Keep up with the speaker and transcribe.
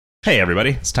Hey everybody,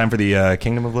 it's time for the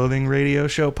Kingdom of Loathing radio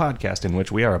show podcast in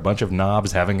which we are a bunch of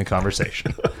knobs having a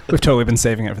conversation. We've totally been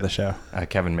saving it for the show.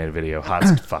 Kevin made a video, hot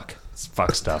fuck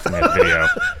stuff, made a video.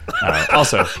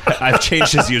 Also, I've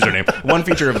changed his username. One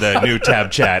feature of the new tab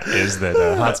chat is that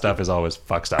hot stuff is always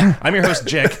fuck stuff. I'm your host,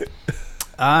 Jick.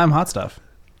 I'm Hot Stuff.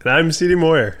 And I'm CD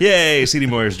Moyer. Yay, CD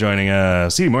Moyer's joining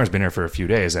us. CD Moyer's been here for a few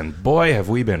days, and boy, have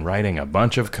we been writing a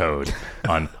bunch of code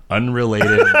on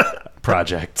unrelated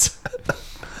projects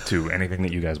to anything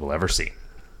that you guys will ever see.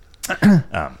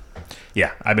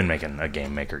 Yeah, I've been making a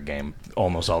game maker game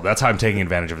almost all. That's how I'm taking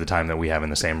advantage of the time that we have in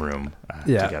the same room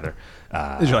together.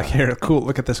 You're like, here, cool.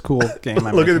 Look at this cool game.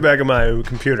 Look at the back of my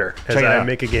computer as I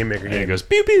make a game maker and game. it goes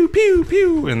pew pew pew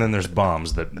pew, and then there's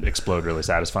bombs that explode really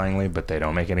satisfyingly, but they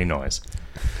don't make any noise.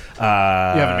 You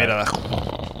haven't made a...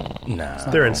 No,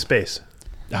 They're in space.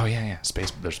 Oh yeah.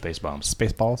 Space. They're space bombs.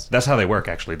 Space balls? That's how they work,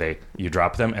 actually. You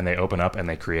drop them, and they open up, and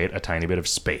they create a tiny bit of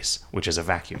space, which is a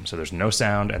vacuum. So there's no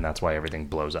sound, and that's why everything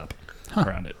blows up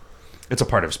around it. It's a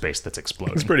part of space that's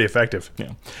exploding. It's pretty effective.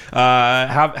 Yeah.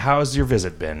 How's your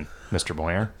visit been, Mr.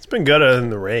 Moyer? It's been good other than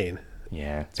the rain.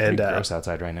 Yeah, it's pretty gross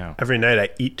outside right now. Every night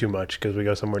I eat too much because we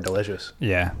go somewhere delicious.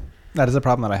 Yeah. That is a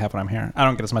problem that I have when I'm here. I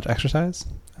don't get as much exercise,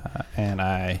 and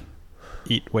I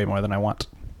eat way more than I want.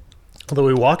 Although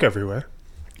we walk everywhere.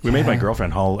 We made my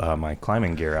girlfriend haul my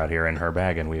climbing gear out here in her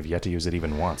bag, and we have yet to use it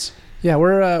even once. Yeah,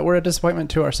 we're a disappointment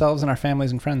to ourselves and our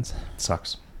families and friends. It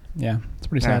sucks. Yeah, it's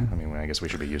pretty sad. I mean, I guess we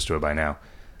should be used to it by now.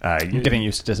 Getting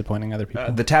used to disappointing other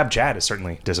people. The tab chat is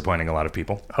certainly disappointing a lot of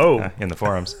people. In the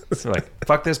forums. They're like,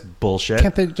 fuck this bullshit.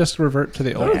 Can't they just revert to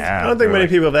the old? Yeah, I don't think many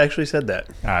people have actually said that.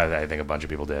 I think a bunch of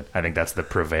people did. I think that's the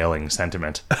prevailing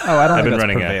sentiment. Oh, I don't think that's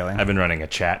prevailing. I've been running a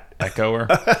chat echoer.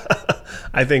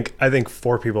 I think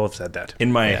 4 people have said that.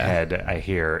 In my head, I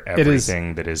hear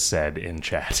everything that is said in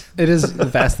chat. It is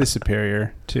vastly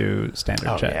superior to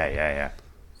standard chat. Yeah.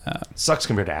 Sucks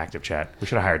compared to active chat. We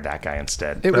should have hired that guy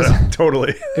instead. It was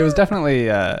totally. It was definitely.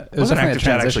 Wasn't definitely active a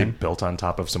chat actually transition. built on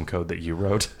top of some code that you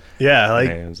wrote? Yeah, like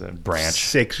It was a branch.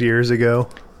 6 years ago.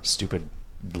 Stupid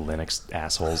Linux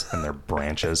assholes and their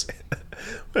branches.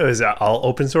 It was all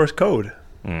open source code,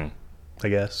 I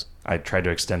guess. I tried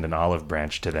to extend an Olive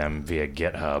branch to them via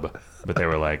GitHub, but they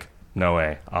were like, no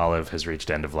way, Olive has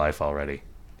reached end of life already.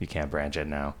 You can't branch it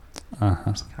now.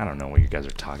 I don't know what you guys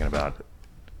are talking about.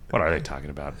 What are they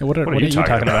talking about? What are you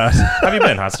talking about? How have you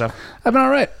been, Hot Stuff? I've been all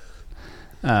right.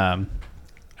 I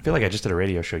feel like I just did a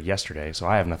radio show yesterday, so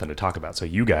I have nothing to talk about. So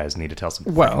you guys need to tell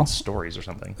some fucking stories or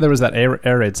something. There was that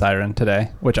air raid siren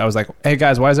today, which I was like, hey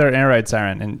guys, why is there an air raid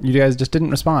siren? And you guys just didn't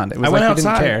respond. It was I went like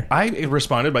outside. You didn't care. I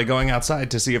responded by going outside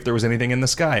to see if there was anything in the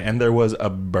sky, and there was a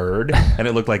bird, and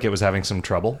it looked like it was having some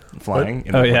trouble flying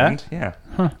in the wind. Yeah.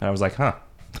 And I was like,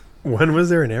 When was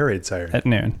there an air raid siren? At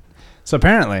noon. So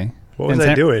apparently... What was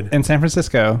I doing? In San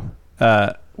Francisco,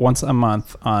 once a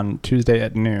month on Tuesday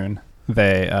at noon,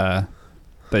 they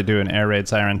do an air raid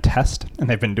siren test, and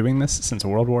they've been doing this since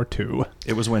World War II.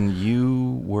 It was when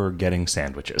you were getting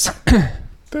sandwiches.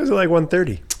 It was like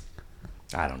 1:30.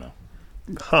 I don't know.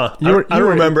 Huh. I don't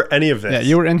remember any of this. Yeah,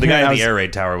 you were in The here. guy at the air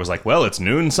raid tower was like, well, it's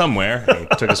noon somewhere. And he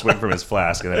took a swig from his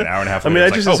flask, and then an hour and a half later, I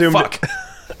just assumed. fuck.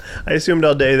 I assumed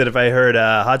all day that if I heard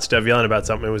Hot Stuff yelling about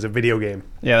something, it was a video game.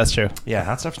 Yeah, that's true. Yeah,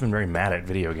 Hot Stuff's been very mad at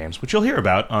video games, which you'll hear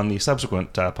about on the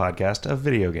subsequent podcast of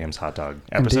Video Games Hot Dog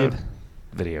episode. Indeed.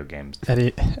 Video games.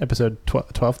 Episode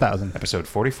 12,000. Episode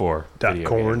 44.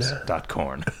 .corn.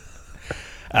 .corn.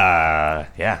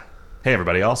 Yeah. Hey,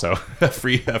 everybody, also, a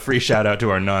free shout-out to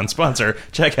our non-sponsor.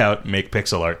 Check out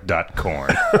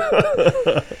makepixelart.corn.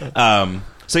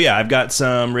 So, yeah, I've got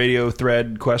some radio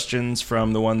thread questions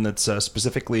from the one that's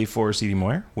specifically for CD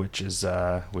Moyer, which is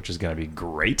going to be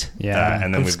great. Yeah,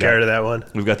 and then I'm scared of that one.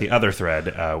 We've got the other thread,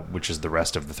 which is the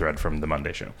rest of the thread from the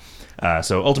Monday show.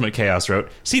 So Ultimate Chaos wrote,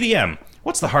 CDM,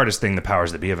 what's the hardest thing the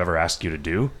powers that be have ever asked you to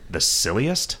do? The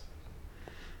silliest?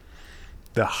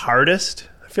 The hardest?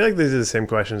 I feel like these are the same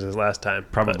questions as last time.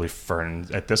 Probably Fern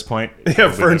at this point. Yeah,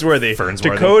 Fernsworthy.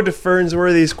 To code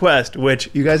Fernsworthy's quest, which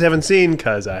you guys haven't seen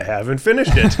because I haven't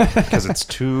finished it. Because it's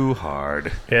too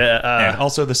hard. Yeah. And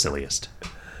also the silliest.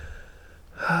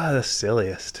 The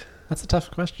silliest. That's a tough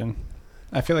question.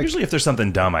 I feel like... Usually if there's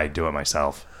something dumb, I do it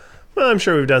myself. Well, I'm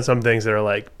sure we've done some things that are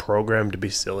like programmed to be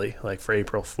silly, like for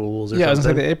April Fools or something. Yeah, I was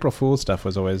going to say the April Fool's stuff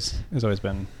has always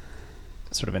been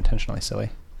sort of intentionally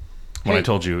silly. When I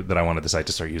told you that I wanted the site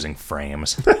to start using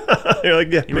frames, You're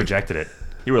like, yeah. you rejected it.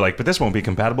 You were like, but this won't be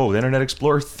compatible with Internet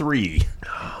Explorer 3.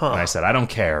 And I said, I don't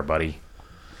care, buddy.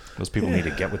 Those people need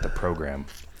to get with the program.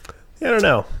 Yeah, I don't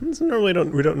know. We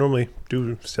don't normally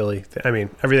do silly. I mean,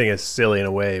 everything is silly in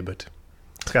a way, but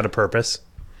it's got a purpose.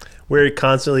 We're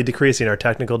constantly decreasing our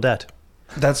technical debt.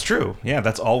 That's true. Yeah,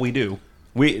 that's all we do.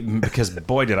 Because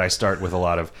boy, did I start with a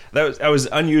lot of that was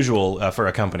unusual for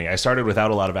a company. I started without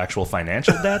a lot of actual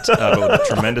financial debt, but with a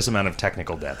tremendous amount of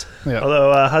technical debt. Yeah.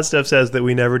 Although Hot Stuff says that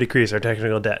we never decrease our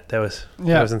technical debt. That was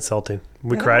insulting.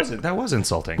 We cried. That was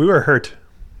insulting. We were hurt.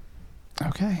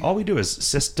 Okay. All we do is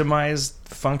systemize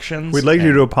functions. We'd like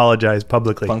you to apologize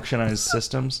publicly. Functionize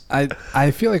systems.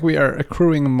 I feel like we are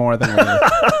accruing more than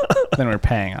we're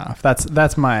paying off. That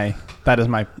is my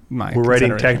We're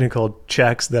writing technical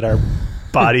checks that our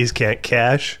bodies can't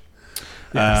cash.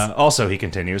 Yes. Also, he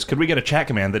continues, could we get a chat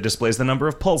command that displays the number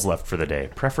of pulls left for the day?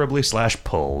 Preferably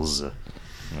 /pulls.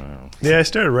 Yeah, I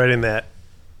started writing that.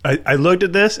 I looked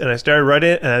at this and I started writing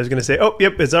it, and I was going to say, oh,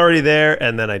 yep, it's already there.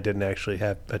 And then I didn't actually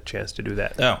have a chance to do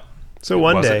that. Oh. So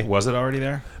one day. Was it already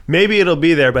there? Maybe it'll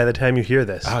be there by the time you hear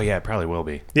this. Oh, yeah, it probably will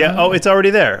be. Yeah, it's already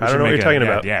there. I don't know what you're talking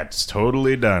about. Yeah, it's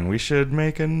totally done. We should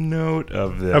make a note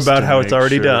of this. About how it's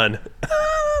already done.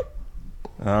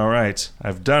 All right.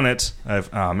 I've done it.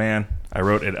 Oh, man. I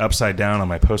wrote it upside down on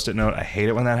my Post-it note. I hate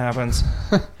it when that happens.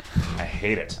 I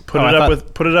hate it. Put it up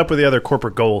with the other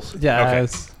corporate goals. Yeah.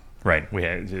 Okay. Right.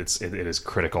 It is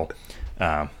critical.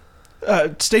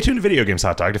 Stay tuned to Video Games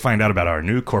Hot Dog to find out about our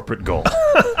new corporate goal.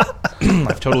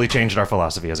 I've totally changed our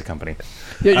philosophy as a company.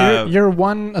 Yeah, your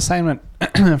one assignment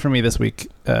for me this week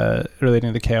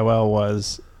relating to KoL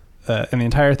was, and the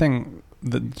entire thing,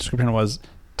 the description was,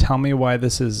 tell me why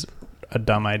this is a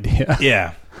dumb idea.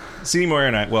 Yeah. CD Moyer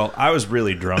and I was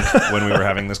really drunk when we were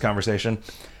having this conversation.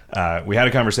 We had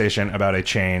a conversation about a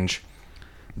change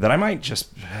that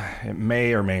it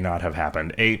may or may not have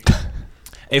happened. A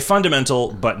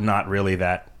fundamental, but not really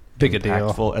that big a deal,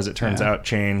 impactful, as it turns out,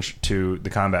 change to the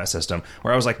combat system,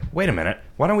 where I was like, wait a minute,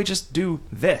 why don't we just do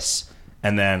this?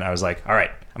 And then I was like, all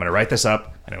right, I'm going to write this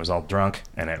up. And it was all drunk,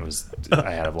 and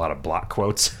I had a lot of block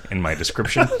quotes in my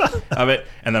description of it.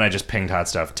 And then I just pinged Hot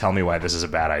Stuff, tell me why this is a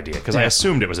bad idea. Because I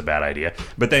assumed it was a bad idea.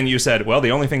 But then you said, well,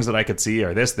 the only things that I could see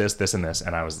are this, this, this, and this.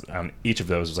 And I was on each of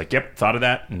those was like, yep, thought of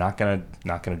that. Not gonna do it.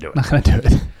 Not gonna do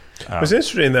it. It's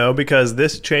interesting, though, because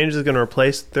this change is going to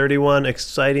replace 31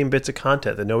 exciting bits of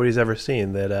content that nobody's ever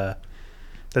seen that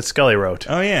Scully wrote.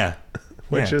 Oh, yeah.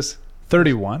 Which is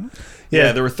 31?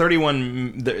 Yeah, there were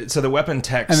 31. So the weapon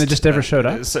text. And they just never showed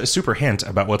up? Super hint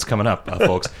about what's coming up,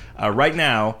 folks. Right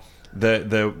now,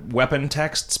 the weapon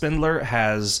text spindler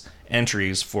has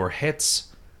entries for hits,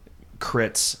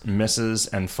 crits, misses,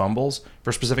 and fumbles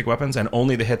for specific weapons, and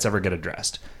only the hits ever get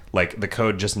addressed. Like, the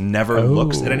code just never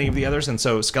looks at any of the others. And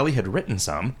so Scully had written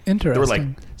some. Interesting. There were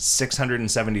like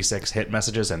 676 hit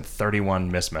messages and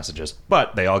 31 miss messages.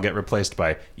 But they all get replaced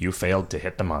by, you failed to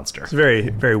hit the monster. It's very,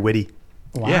 very witty.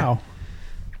 Wow.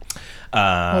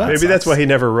 Yeah. Maybe that's why he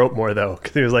never wrote more, though.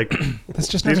 Because he was like, this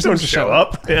just never don't show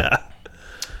up. Yeah.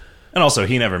 And also,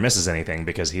 he never misses anything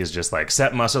because he's just like,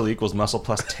 set muscle equals muscle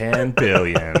plus 10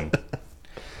 billion.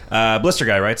 Blister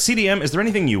Guy writes, CDM, is there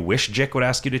anything you wish Jick would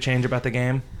ask you to change about the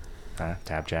game?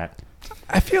 Tab chat.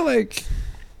 I feel like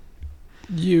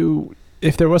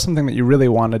if there was something that you really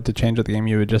wanted to change with the game,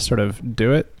 you would just sort of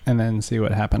do it and then see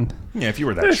what happened. Yeah, if you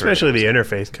were that sure. Especially the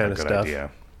interface kind of stuff. Idea,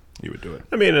 you would do it.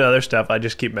 I mean, and other stuff, I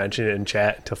just keep mentioning it in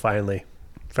chat until finally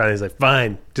he's like,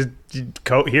 fine, just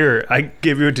here, I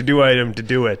give you a to-do item to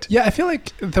do it. Yeah, I feel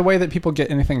like the way that people get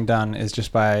anything done is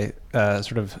just by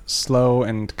sort of slow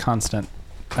and constant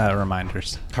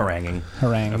reminders. Harangues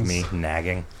of me,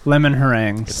 nagging. Lemon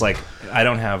harangues. It's like I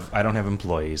don't have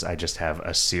employees. I just have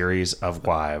a series of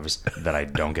wives that I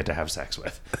don't get to have sex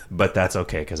with. But that's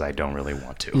okay because I don't really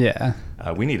want to. Yeah.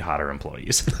 We need hotter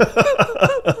employees.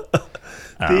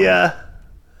 I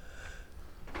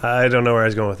don't know where I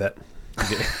was going with that.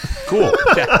 Cool.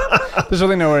 There's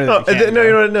really nowhere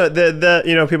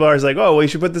that people are always like, oh, well, you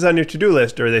should put this on your to-do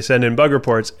list, or they send in bug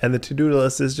reports, and the to-do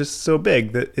list is just so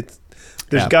big that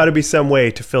there's got to be some way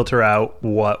to filter out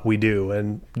what we do,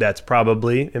 and that's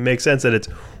it makes sense that it's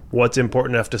what's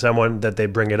important enough to someone that they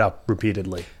bring it up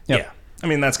repeatedly. Yep. Yeah. I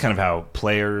mean, that's kind of how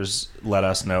players let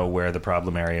us know where the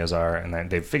problem areas are, and then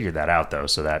they've figured that out, though,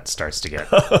 so that starts to get...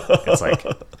 It's like,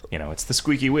 it's the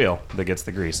squeaky wheel that gets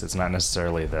the grease. It's not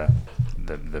necessarily the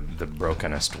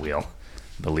brokenest wheel,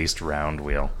 the least round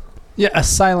wheel. Yeah, a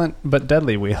silent but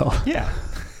deadly wheel. Yeah.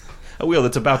 A wheel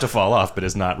that's about to fall off but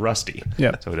is not rusty.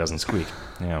 Yeah. So it doesn't squeak.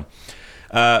 Yeah.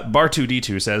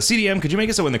 Bar2D2 says, CDM, could you make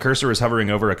it so when the cursor is hovering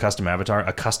over a custom avatar,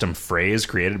 a custom phrase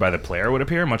created by the player would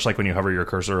appear, much like when you hover your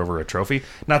cursor over a trophy?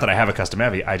 Not that I have a custom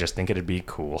Evi, I just think it'd be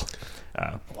cool.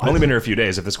 I've only been here a few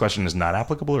days. If this question is not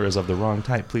applicable or is of the wrong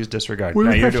type, please disregard.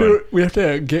 We have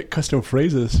to get custom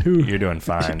phrases. You're doing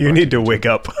fine. You need to wake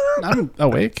up. I'm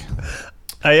awake.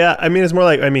 I mean, it's more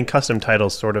like, custom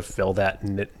titles sort of fill that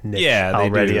niche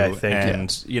already, do. I think.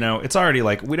 And, it's already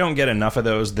like, we don't get enough of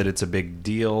those that it's a big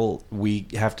deal. We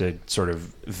have to sort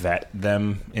of vet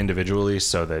them individually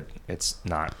so that it's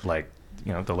not like,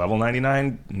 the level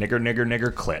 99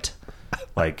 nigger clit.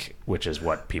 Like, which is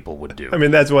what people would do. I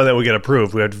mean, that's one that we get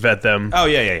approved. We have to vet them. Oh,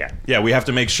 yeah. Yeah, we have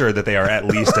to make sure that they are at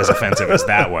least as offensive as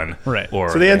that one. Right. Or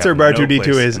so the answer about R2D2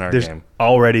 is there's game.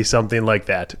 already something like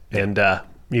that. And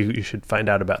you should find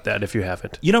out about that if you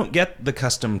haven't. You don't get the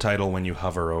custom title when you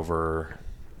hover over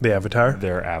the avatar?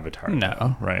 Their avatar.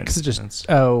 No. Right. Because it just...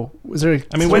 was there...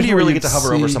 when do you really get to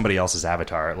hover over somebody else's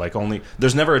avatar? Like, only...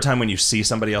 There's never a time when you see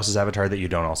somebody else's avatar that you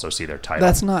don't also see their title.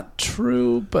 That's not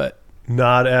true, but...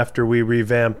 Not after we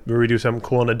do something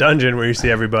cool in a dungeon where you see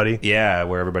everybody. Yeah,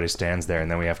 where everybody stands there, and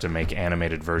then we have to make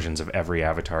animated versions of every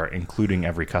avatar, including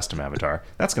every custom avatar.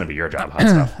 That's going to be your job, Hot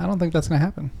Stuff. I don't think that's going to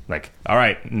happen. Like, all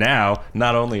right, now,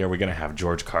 not only are we going to have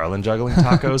George Carlin juggling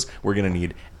tacos, we're going to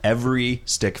need every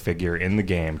stick figure in the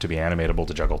game to be animatable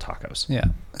to juggle tacos. Yeah.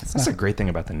 That's a great thing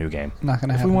about the new game. Not going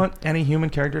to If happen. we want any human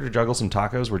character to juggle some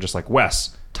tacos, we're just like,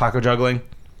 Wes, taco juggling?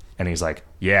 And he's like,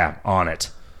 yeah, on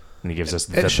it. And he gives us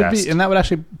the should best. And that would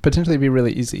actually potentially be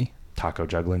really easy. Taco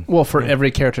juggling? Well, for every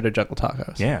character to juggle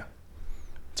tacos. Yeah.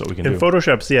 That's what we can in do.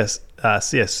 Photoshop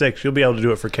CS6, you'll be able to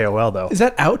do it for KoL, though. Is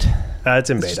that out?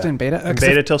 It's in beta. Just in beta? In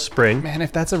beta till spring. Man,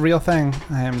 if that's a real thing,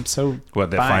 I am so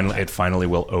it finally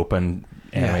will open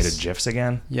animated GIFs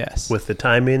again? Yes. With the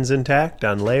timings intact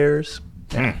on layers.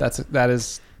 Yeah, that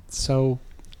is so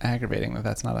aggravating that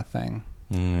that's not a thing.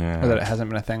 Yeah. Or that it hasn't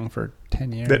been a thing for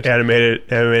 10 years. That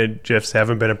animated GIFs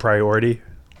haven't been a priority.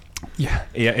 Yeah.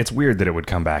 Yeah, it's weird that it would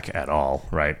come back at all,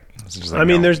 right? It's just like, I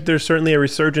mean, there's certainly a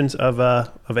resurgence of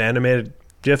animated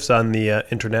GIFs on the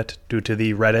internet due to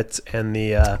the Reddits and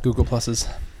the... Google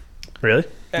Pluses. Really?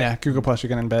 Yeah, Google Plus, you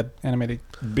can embed animated...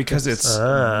 Because it's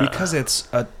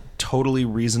a totally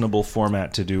reasonable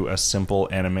format to do a simple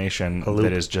animation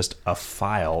that is just a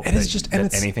file that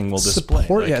anything will display.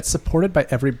 It's supported by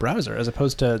every browser as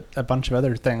opposed to a bunch of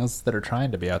other things that are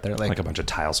trying to be out there. Like a bunch of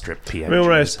tile strip PNGs. I mean,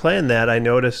 when I was playing that, I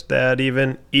noticed that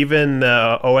even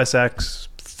the OS X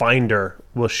Finder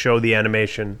will show the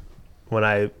animation when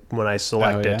I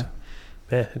select it.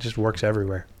 Yeah, it just works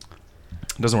everywhere.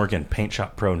 It doesn't work in Paint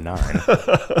Shop Pro 9.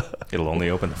 It'll only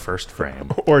open the first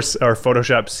frame. Or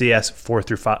Photoshop CS 4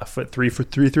 through 5, 3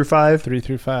 through 5. 3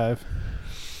 through 5.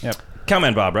 Yep.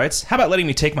 Cowman Bob writes, how about letting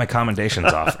me take my commendations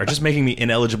off, or just making me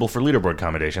ineligible for leaderboard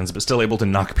commendations, but still able to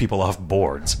knock people off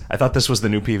boards? I thought this was the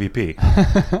new PvP.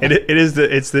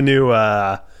 It's the new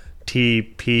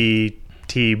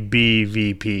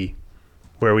TPTBVP,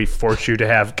 where we force you to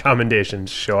have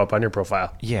commendations show up on your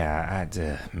profile. Yeah,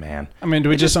 man. I mean, do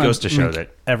we just goes to show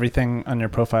that everything on your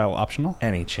profile optional?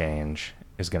 Any change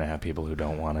is going to have people who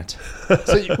don't want it.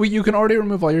 So you can already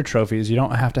remove all your trophies. You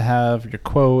don't have to have your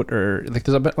quote or there's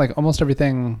a bit like almost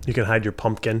everything. You can hide your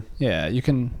pumpkin. Yeah, you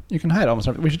can hide almost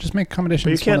everything. We should just make commendations.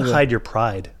 But you can't hide your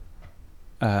pride.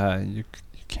 You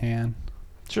can.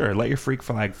 Sure, let your freak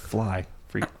flag fly.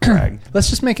 Freak flag. Let's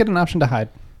just make it an option to hide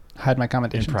my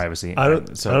commendations in privacy. I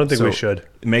don't think we should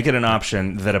make it an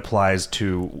option that applies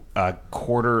to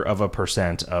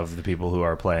 0.25% of the people who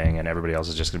are playing, and everybody else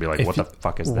is just going to be like, "What the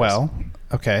fuck is this?" Well,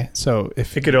 okay, so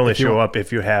if it could only show up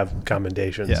if you have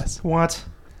commendations. Yes. What?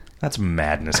 That's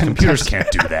madness. Computers can't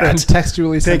do that. And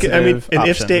textually sensitive. An options.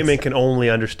 if statement can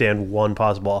only understand one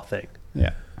possible thing.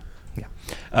 Yeah.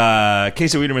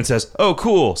 Casey Wiederman says, "Oh,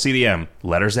 cool. CDM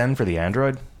letters N for the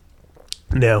Android."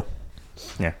 No.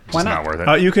 Yeah, it's not worth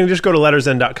it. You can just go to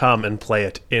lettersn.com and play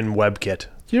it in WebKit.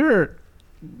 You're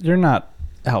not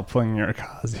helping your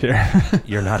cause here.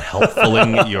 You're not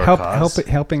helpfulling your cause.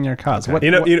 Helping your cause.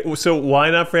 Okay. So why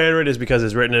not for Android is because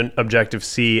it's written in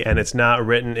Objective-C and it's not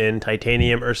written in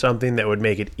titanium or something that would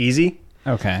make it easy.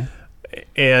 Okay.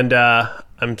 And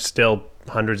I'm still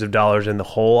hundreds of dollars in the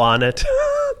hole on it.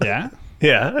 Yeah?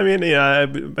 Yeah. I mean, I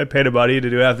paid a buddy to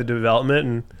do half the development,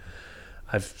 and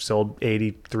I've sold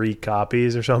 83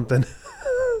 copies or something.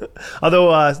 Although,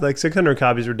 like 600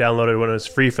 copies were downloaded when it was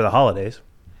free for the holidays.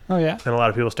 Oh, yeah? And a lot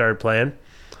of people started playing.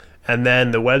 And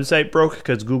then the website broke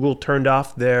because Google turned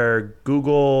off their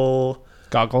Google...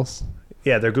 Goggles?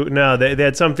 Yeah, they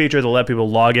had some feature to let people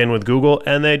log in with Google,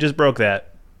 and they just broke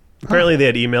that. Apparently they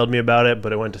had emailed me about it,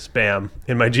 but it went to spam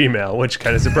in my Gmail, which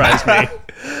kind of surprised me.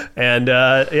 And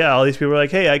all these people were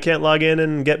like, hey, I can't log in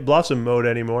and get Blossom mode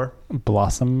anymore.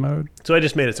 Blossom mode? So I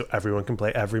just made it so everyone can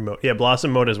play every mode. Yeah,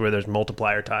 Blossom mode is where there's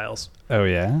multiplier tiles. Oh,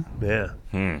 yeah? Yeah.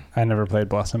 I never played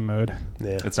Blossom mode.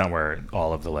 Yeah. It's not where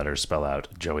all of the letters spell out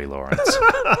Joey Lawrence.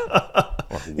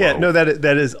 Yeah, no,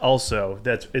 that is also,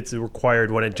 it's required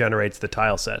when it generates the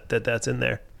tile set that's in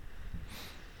there.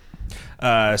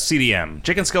 CDM.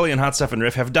 Chicken Scully and Hot Stuff and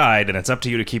Riff have died, and it's up to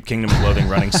you to keep Kingdom of Loathing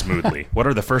running smoothly. What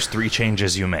are the first 3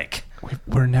 changes you make?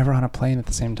 We're never on a plane at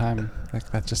the same time.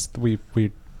 Like, that's just, we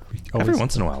always... Every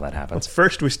once in a while that happens. Well,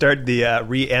 first, we start the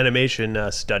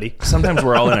reanimation study. Sometimes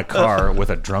we're all in a car with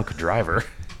a drunk driver.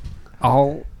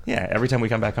 Yeah, every time we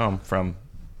come back home from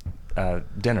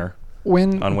dinner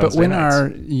when on Wednesday nights. Are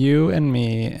you and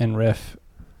me and Riff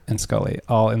and Scully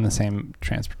all in the same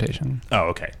transportation? Oh,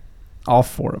 okay. All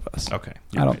 4 of us. Okay.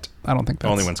 I don't think that's...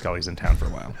 Only when Scully's in town for a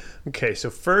while. Okay,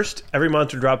 so first, every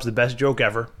monster drops the best joke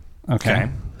ever. Okay.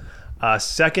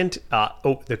 Second,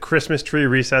 the Christmas tree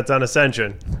resets on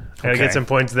Ascension. I gotta get some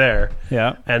points there.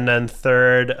 Yeah. And then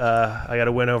third, I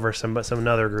gotta win over some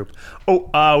another group.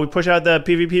 We push out the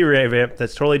PvP revamp.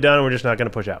 That's totally done. And we're just not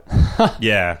gonna push out.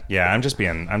 Yeah. I'm just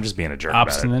being a jerk.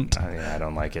 Obstinate. About it. I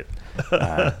don't like it.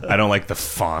 I don't like the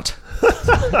font.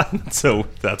 So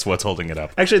that's what's holding it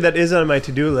up. Actually, that is on my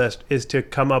to-do list, is to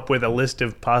come up with a list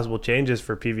of possible changes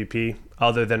for PvP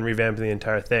other than revamping the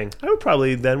entire thing. I would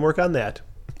probably then work on that.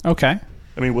 Okay.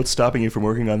 I mean, what's stopping you from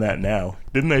working on that now?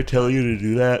 Didn't I tell you to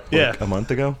do that a month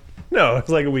ago? No, it's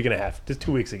like a week and a half, just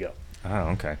 2 weeks ago.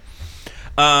 Oh, okay.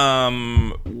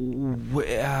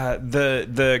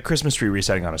 The Christmas tree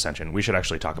resetting on Ascension. We should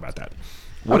actually talk about that.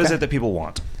 What is it that people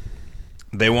want?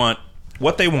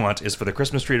 What they want is for the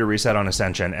Christmas tree to reset on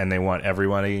Ascension, and they want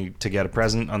everybody to get a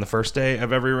present on the first day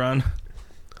of every run.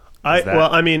 I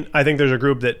think there's a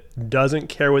group that doesn't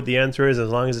care what the answer is, as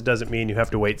long as it doesn't mean you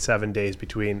have to wait 7 days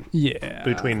between.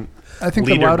 I think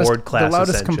the leaderboard class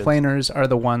loudest ascensions. complainers are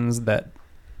the ones that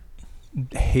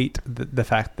hate the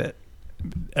fact that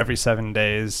every 7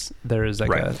 days there is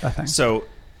like a thing. So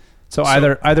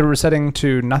either resetting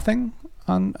to nothing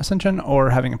on Ascension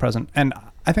or having a present, and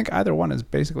I think either one is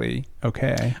basically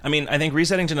okay. I mean, I think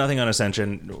resetting to nothing on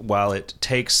Ascension, while it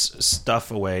takes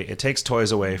stuff away, it takes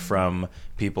toys away from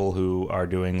people who are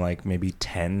doing like maybe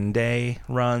 10-day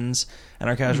runs and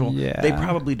are casual. Yeah. They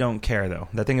probably don't care though.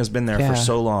 That thing has been there for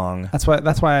so long. That's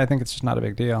why I think it's just not a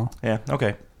big deal. Yeah.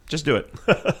 Okay. Just do it.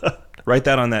 Write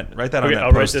that on that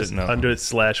I'll post-it note. Under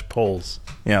 /polls.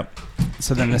 Yeah.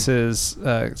 So then this is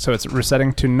so it's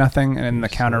resetting to nothing, and then the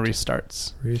counter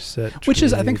restarts. Reset, which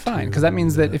is I think fine, because that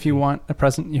means that if you want a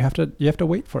present, you have to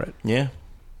wait for it. Yeah.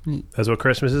 That's what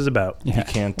Christmas is about. Yeah. You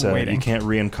can't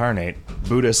reincarnate.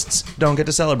 Buddhists don't get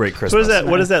to celebrate Christmas.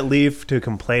 What does that leave to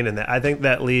complain in that? I think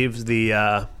that leaves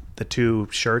the 2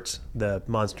 shirts, the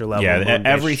monster level. Yeah,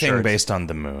 everything based on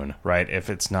the moon, right? If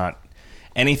it's not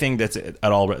anything that's at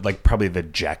all, like probably the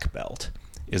Jack belt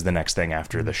is the next thing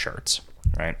after the shirts,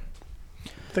 right?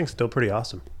 I think still pretty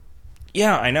awesome.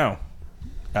 Yeah, I know.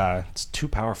 It's too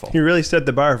powerful. You really set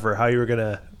the bar for how you were going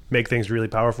to make things really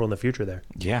powerful in the future there.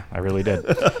 Yeah, I really did.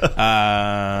 All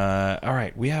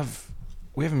right, we have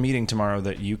a meeting tomorrow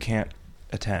that you can't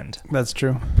attend. That's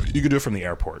true. You could do it from the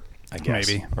airport, I guess.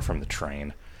 Maybe. Or from the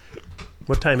train.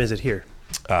 What time is it here?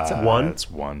 It's 1? It's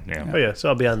 1, yeah. Oh, yeah, so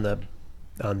I'll be on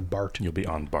Bart. You'll be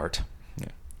on Bart. Yeah.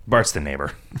 Bart's the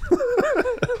neighbor.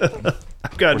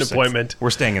 I've got an appointment.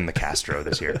 We're staying in the Castro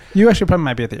this year. You actually probably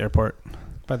might be at the airport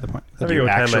by the point. I forget what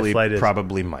time my flight is.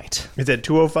 Probably might. Is it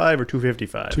 2:05 or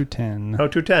 2:55? 2:10. Oh,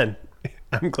 2:10.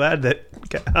 I'm glad that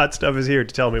Hot Stuff is here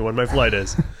to tell me when my flight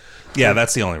is. Yeah,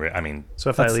 that's the only. I mean,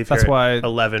 so if I leave here at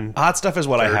 11, Hot Stuff is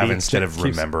what I have instead of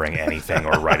remembering anything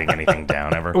or writing anything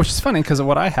down ever. Which is funny because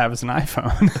what I have is an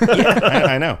iPhone. Yeah,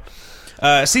 I know.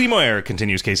 CD Moyer,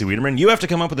 continues Casey Wiederman, you have to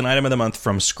come up with an item of the month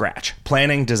from scratch.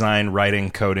 Planning, design,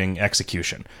 writing, coding,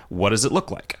 execution. What does it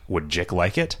look like? Would Jick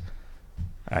like it?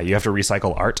 You have to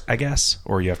recycle art, I guess,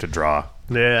 or you have to draw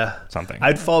something.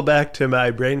 I'd fall back to my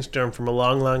brainstorm from a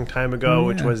long, long time ago,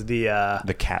 which was the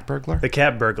cat burglar? The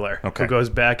cat burglar, who goes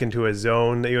back into a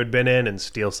zone that you had been in and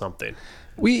steals something.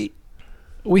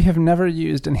 We have never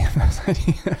used any of those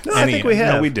ideas. No, I think we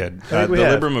have. No, we did. The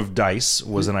Librum of Dice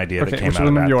was an idea that came out of that.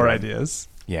 Which one of your ideas?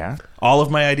 Yeah. All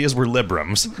of my ideas were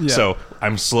Librums, so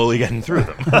I'm slowly getting through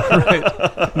them.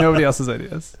 Right. Nobody else's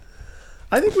ideas.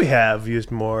 I think we have used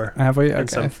more. Have we? In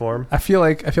some form. I feel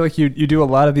like you do a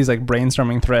lot of these like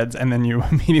brainstorming threads, and then you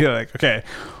immediately like, okay,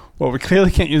 Well, we clearly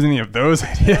can't use any of those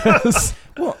ideas.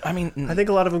 Well, I mean, I think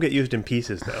a lot of them get used in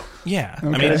pieces, though. yeah. Okay.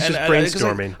 I mean, It's just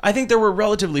brainstorming. I think there were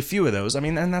relatively few of those. I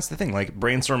mean, and that's the thing. Like,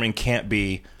 brainstorming can't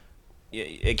be.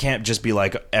 It can't just be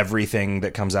like everything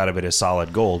that comes out of it is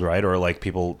solid gold, right? Or like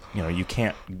people, you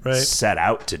can't set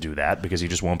out to do that because you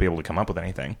just won't be able to come up with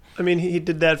anything. I mean, he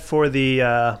did that for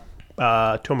the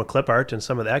Toma clip art, and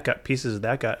some of that pieces of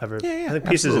that got ever. Yeah, I think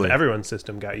pieces absolutely. of everyone's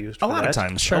system got used. For A lot that. of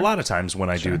times, Sure. a lot of times when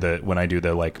I do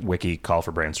the like wiki call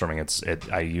for brainstorming,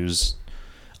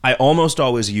 I almost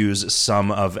always use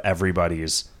some of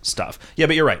everybody's stuff. Yeah,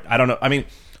 but you're right. I don't know. I mean,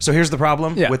 so here's the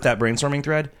problem with that brainstorming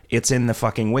thread. It's in the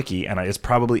fucking wiki, and it's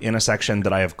probably in a section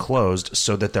that I have closed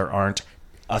so that there aren't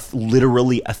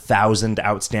literally 1,000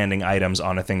 outstanding items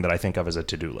on a thing that I think of as a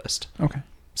to-do list. Okay.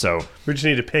 So We just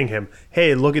need to ping him.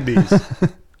 Hey, look at these,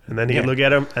 and then he can look at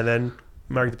them, and then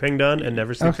mark the ping done, and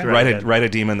never see the thread again. write a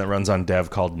daemon that runs on dev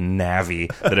called Navi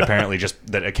that apparently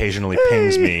that occasionally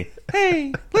pings me.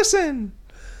 Hey, listen.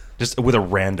 Just with a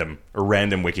random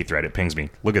wiki thread, it pings me.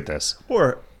 Look at this.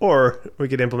 Or we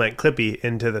could implement Clippy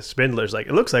into the spindlers. Like,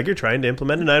 it looks like you're trying to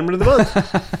implement an item of the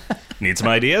month. Need some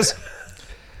ideas?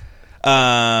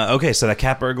 Okay, so that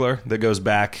cat burglar that goes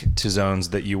back to zones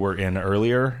that you were in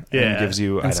earlier and gives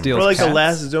you items. steals Or like the cats.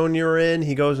 last zone you're in,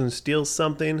 he goes and steals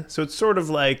something. So it's sort of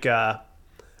like a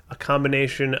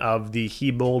combination of the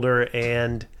he boulder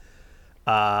and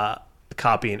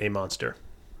copying a monster.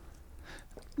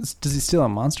 Does he steal a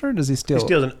monster or does he steal He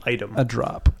steals an item. a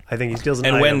drop? I think he steals an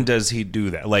And item. when does he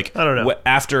do that? Like, I don't know.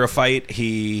 After a fight,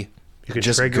 he could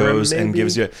just trigger him, goes and maybe?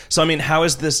 gives you. So I mean, how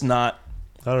is this not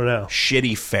I don't know.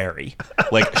 shitty fairy?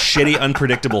 Like shitty,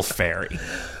 unpredictable fairy.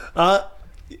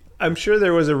 I'm sure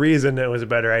there was a reason it was a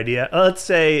better idea. Let's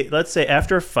say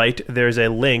after a fight, there's a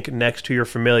link next to your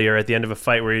familiar at the end of a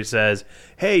fight where he says,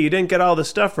 "Hey, you didn't get all the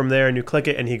stuff from there," and you click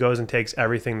it, and he goes and takes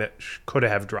everything that could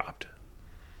have dropped.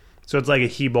 So it's like a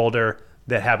he boulder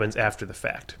that happens after the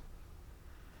fact.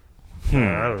 I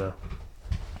don't know.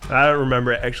 I don't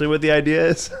remember actually what the idea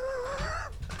is.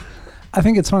 I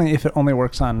think it's funny if it only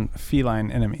works on feline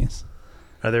enemies.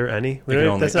 Are there any? You can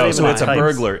only- That's not even so it's a types.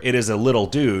 burglar. It is a little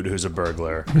dude who's a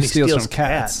burglar. Who steals steals from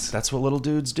cats. That's what little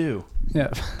dudes do. Yeah.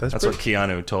 That's what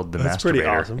Keanu told the That's pretty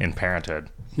masturbator awesome. in Parenthood.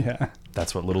 Yeah.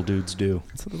 That's what little dudes do.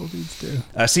 That's what little dudes do.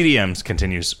 CDMs,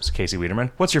 continues Casey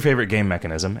Wiederman. What's your favorite game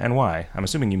mechanism and why? I'm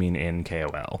assuming you mean in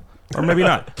KoL. Or maybe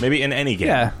not. Maybe in any game.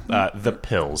 Yeah. The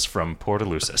pills from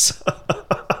Portalucis.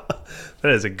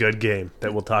 That is a good game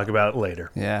that we'll talk about later.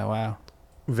 Yeah, wow.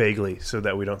 Vaguely, so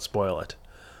that we don't spoil it.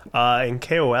 In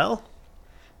KoL,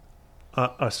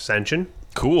 Ascension.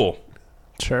 Cool.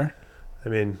 Sure. I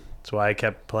mean, that's why I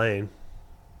kept playing.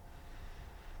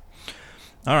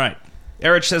 All right.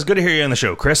 Erich says, good to hear you on the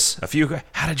show, Chris.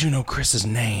 How did you know Chris's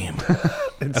name?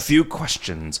 A few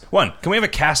questions. 1, can we have a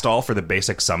cast all for the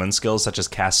basic summon skills, such as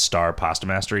cast star pasta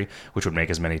mastery, which would make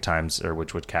as many times, or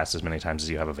which would cast as many times as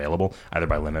you have available, either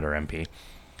by limit or MP?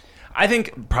 I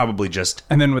think probably just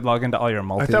And then would log into all your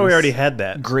multis. I thought we already had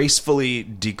that. gracefully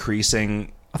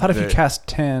decreasing. I thought if you cast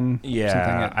 10 Yeah,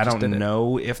 something, I don't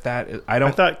know if that is, I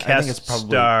I thought think cast it's probably,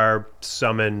 star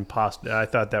summon pasta. I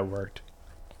thought that worked.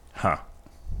 Huh.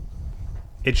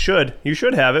 It should. You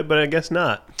should have it, but I guess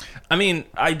not. I mean,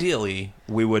 ideally,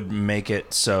 we would make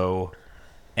it so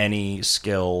any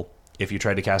skill, if you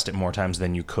tried to cast it more times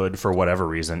than you could for whatever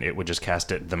reason, it would just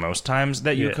cast it the most times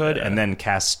that you could, and then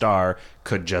cast star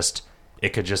could just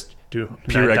Do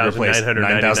pure egg replace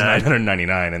 9,999.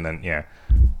 9,999, and then, yeah.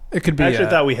 It could be I actually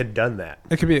thought we had done that.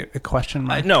 it could be a question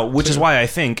mark. No, which is why I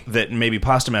think that maybe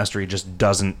Pasta Mastery just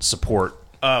doesn't support.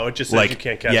 Oh, it just says Like, you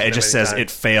can't cast yeah, it it just that many says times.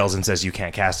 it fails and says you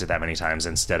can't cast it that many times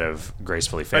instead of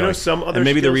gracefully failing. I know some other and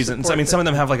maybe the skills reason. support I mean, some of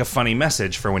that. them have like a funny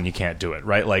message for when you can't do it,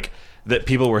 right? Like that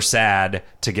people were sad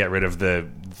to get rid of the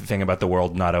thing about the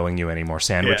world not owing you any more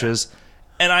sandwiches.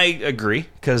 And I agree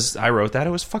because I wrote that.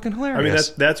 It was fucking hilarious.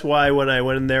 I mean, that's why when I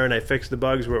went in there and I fixed the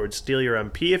bugs where it would steal your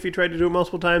MP if you tried to do it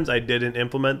multiple times, I didn't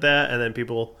implement that, and then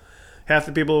half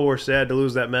the people were sad to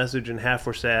lose that message, and half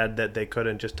were sad that they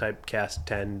couldn't just type cast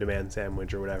 10 demand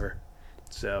sandwich or whatever.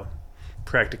 So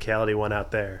practicality went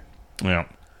out there. Yeah.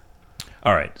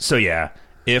 All right. So yeah,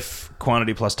 if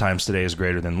quantity plus times today is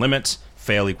greater than limit,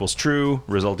 fail equals true,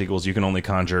 result equals you can only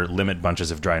conjure limit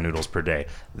bunches of dry noodles per day.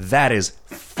 That is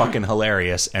fucking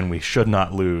hilarious, and we should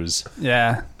not lose.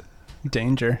 Yeah.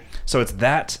 Danger. So it's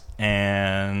that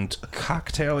and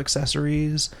cocktail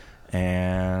accessories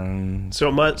and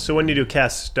So when you do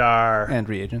cast star, And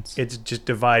reagents. it's just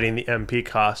dividing the MP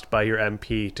cost by your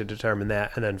MP to determine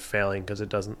that, and then failing because it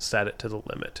doesn't set it to the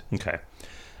limit. okay.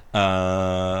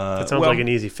 That sounds like an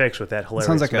easy fix with that hilarious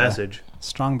sounds like message.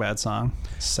 Strong bad song.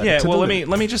 Yeah, well,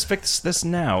 let me just fix this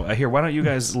now. Here, why don't you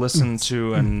guys listen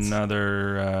to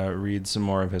another, read some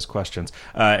more of his questions.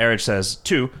 Erich says,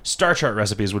 2, star chart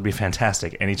recipes would be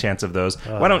fantastic. Any chance of those?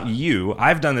 Why don't you,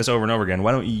 I've done this over and over again,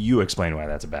 why don't you explain why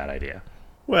that's a bad idea?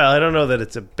 Well, I don't know that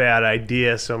it's a bad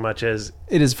idea so much as...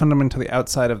 It is fundamentally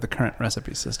outside of the current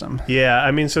recipe system. Yeah,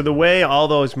 I mean, so the way all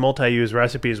those multi-use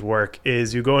recipes work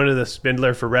is you go into the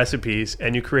spindler for recipes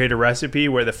and you create a recipe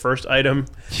where the first item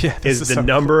is the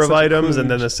number of items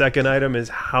and then the second item is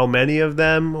how many of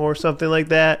them or something like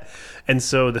that. And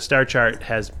so the star chart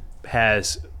has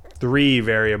 3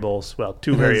 variables, well,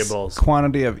 2 variables.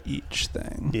 Quantity of each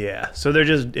thing. Yeah, so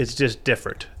it's just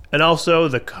different. And also,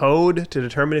 the code to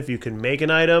determine if you can make an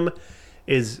item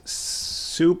is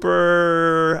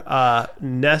super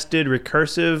nested,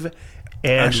 recursive,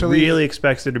 and actually, really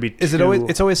expects there to be Is it always?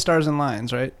 It's always stars and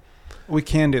lines, right? We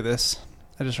can do this.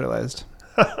 I just realized.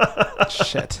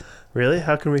 Shit. Really?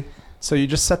 How can we? So you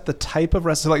just set the type of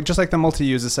recipe, just like the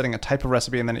multi-use is setting a type of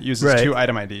recipe, and then it uses 2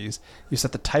 item IDs. You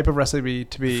set the type of recipe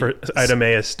to be for item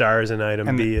A is stars and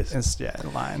item B is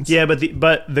lines. Yeah, but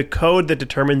the code that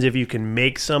determines if you can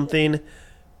make something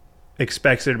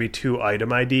expects there to be 2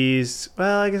 item IDs.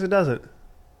 Well, I guess it doesn't.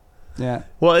 Yeah.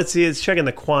 Well, it's checking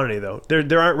the quantity though.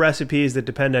 There aren't recipes that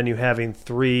depend on you having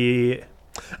 3.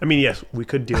 I mean, yes, we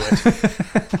could do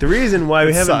it. The reason why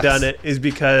we haven't done it is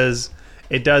because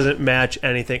it doesn't match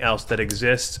anything else that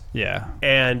exists. Yeah.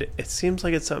 And it seems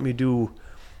like it's something you do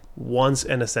once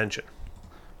in Ascension.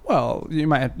 Well, you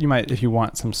might if you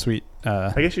want some sweet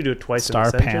I guess you do it twice star in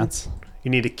Ascension. pants.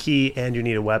 You need a key and you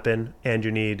need a weapon and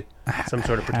you need some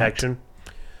sort of protection.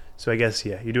 So I guess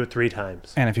you do it 3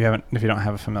 times. And if you don't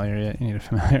have a familiar yet, you need a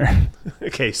familiar.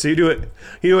 Okay, so you do it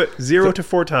 0 to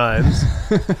 4 times.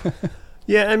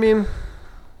 Yeah, I mean,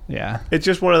 yeah. It's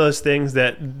just one of those things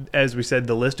that, as we said,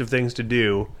 the list of things to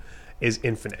do is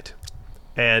infinite.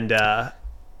 And I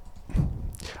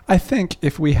think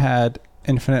if we had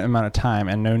infinite amount of time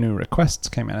and no new requests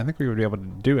came in, I think we would be able to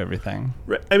do everything.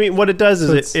 I mean, what it does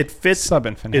is it fits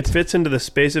sub-infinite. It fits into the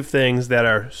space of things that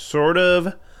are sort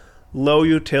of low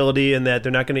utility in that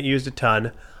they're not going to get used a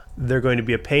ton. They're going to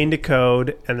be a pain to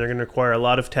code, and they're going to require a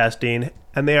lot of testing,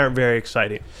 and they aren't very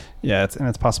exciting. Yeah,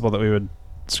 it's possible that we would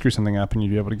screw something up and you'd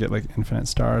be able to get like infinite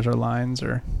stars or lines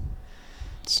or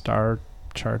star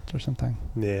charts or something.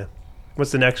 Yeah.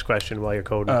 What's the next question while you're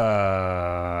coding? Boy,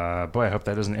 I hope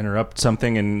that doesn't interrupt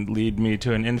something and lead me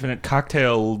to an infinite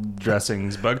cocktail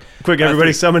dressings bug. Quick,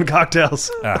 everybody summon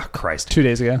cocktails. Ah, Christ. 2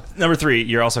 days ago. Number 3,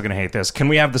 you're also going to hate this. Can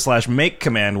we have the /make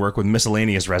command work with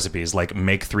miscellaneous recipes like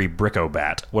make 3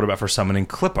 Brickobat? What about for summoning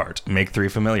clip art? Make 3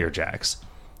 familiar jacks.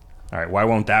 All right, why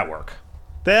won't that work?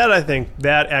 That I think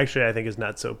is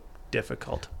not so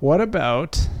difficult. What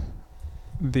about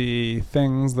the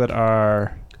things that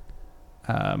are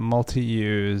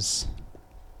multi-use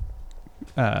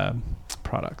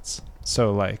products?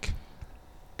 So like,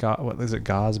 what is it,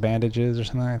 gauze bandages or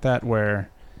something like that, where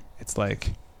it's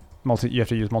like you have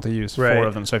to use multi-use 4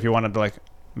 of them. So if you wanted to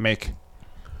make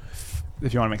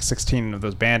 16 of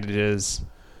those bandages,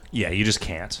 yeah, you just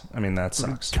can't. I mean, that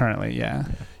sucks. Currently, yeah.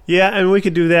 Yeah, and we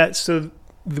could do that. So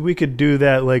we could do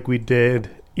that like we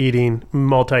did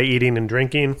multi-eating and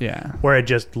drinking. Yeah. Where it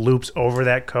just loops over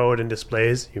that code and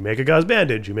displays, you make a gauze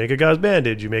bandage, you make a gauze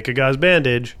bandage, you make a gauze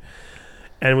bandage.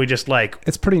 And we just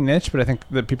it's pretty niche, but I think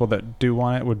the people that do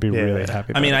want it would be really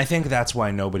happy. I mean, I think that's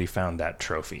why nobody found that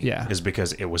trophy. Yeah. Is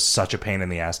because it was such a pain in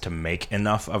the ass to make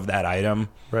enough of that item.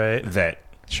 Right. That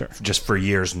just for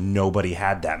years, nobody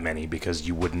had that many because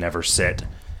you would never sit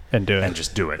and do it and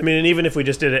just do it. I mean, and even if we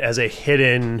just did it as a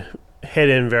hidden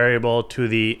variable to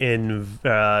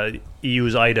the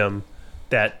use item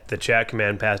that the chat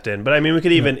command passed in. But I mean, we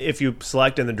could even, if you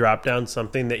select in the drop down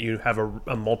something that you have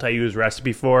a multi-use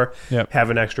recipe for, have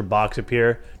an extra box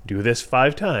appear, do this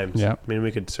 5 times. Yep. I mean,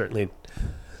 we could certainly...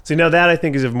 See, now that I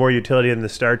think is of more utility than the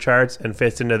star charts and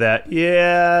fits into that.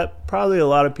 Yeah, probably a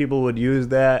lot of people would use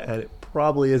that, and it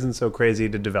probably isn't so crazy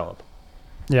to develop.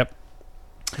 Yep.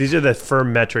 These are the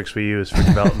firm metrics we use for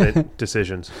development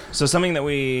decisions. So something that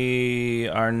we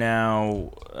are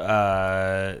now...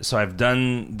 so I've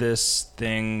done this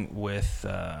thing with...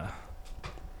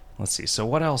 let's see. So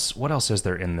what else is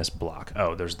there in this block?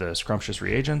 Oh, there's the scrumptious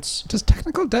reagents. Does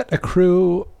technical debt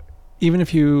accrue even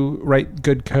if you write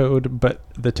good code, but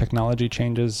the technology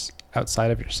changes outside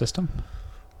of your system?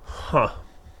 Huh.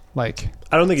 Like,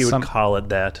 I don't think you would call it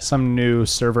that. Some new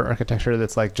server architecture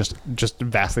that's like just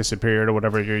vastly superior to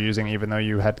whatever you're using, even though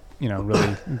you had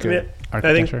really good architecture.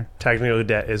 I think technical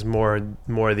debt is more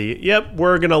the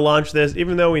we're gonna launch this,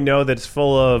 even though we know that it's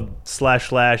full of /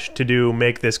 to do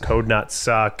make this code not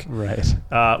suck. Right.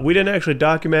 We didn't actually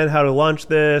document how to launch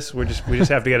this. We just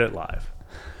have to get it live.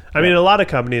 I mean, a lot of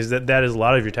companies that is a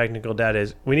lot of your technical debt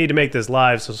is we need to make this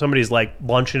live, so somebody's like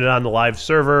launching it on the live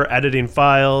server, editing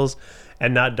files,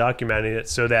 and not documenting it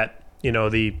so that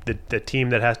the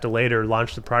team that has to later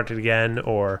launch the project again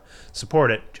or support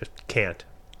it just can't.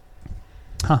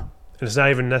 Huh. And it's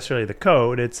not even necessarily the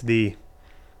code; it's the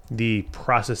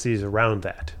processes around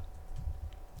that.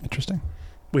 Interesting.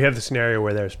 We have the scenario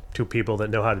where there's 2 people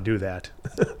that know how to do that,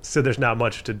 so there's not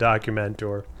much to document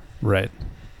or. Right.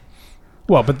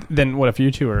 Well, but then what if you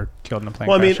two are killed in a plane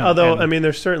crash? Well, I mean,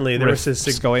 there's certainly there was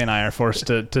Scully and I are forced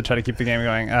to try to keep the game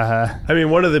going. I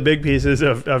mean, one of the big pieces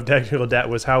of technical debt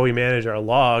was how we manage our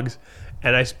logs,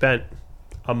 and I spent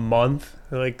a month,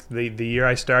 like the year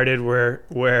I started,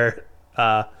 where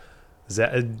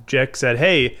Jack said,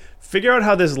 "Hey, figure out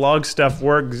how this log stuff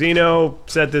works." Xeno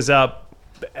set this up.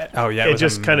 Oh yeah, it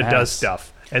just kind of does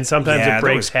stuff. And sometimes it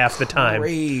breaks half the time.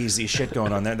 Crazy shit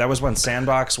going on there. That was when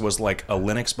Sandbox was like a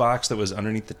Linux box that was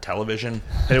underneath the television.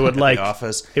 And it would the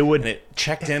office. It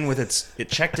checked in with its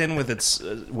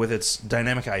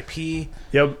dynamic IP.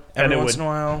 Yep. Every once in a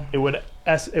while, it would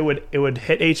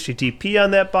hit HTTP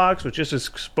on that box, which just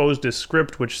exposed a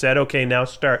script which said, "Okay, now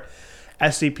start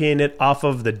SCPing it off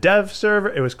of the dev server."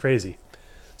 It was crazy.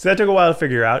 So that took a while to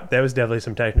figure out. That was definitely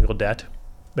some technical debt.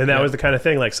 And that was the kind of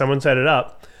thing, like someone set it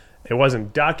up. It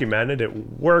wasn't documented.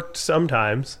 It worked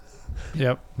sometimes.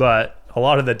 Yep. But a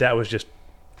lot of the debt was just,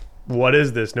 what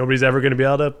is this? Nobody's ever going to be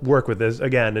able to work with this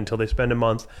again until they spend a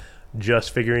month just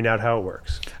figuring out how it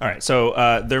works. All right.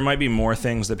 So there might be more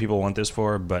things that people want this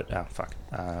for, but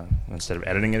instead of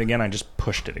editing it again, I just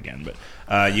pushed it again.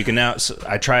 But you can now. So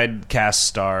I tried cast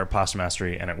star pasta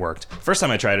mastery and it worked. First time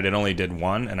I tried it, it only did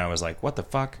 1, and I was like, "What the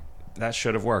fuck? That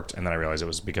should have worked." And then I realized it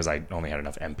was because I only had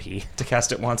enough MP to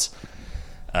cast it once.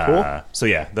 Cool. So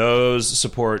yeah, those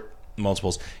support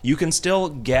multiples. You can still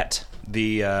get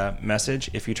the message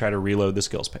if you try to reload the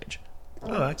skills page.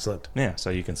 Oh, excellent. Yeah, so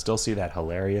you can still see that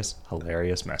hilarious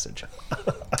message.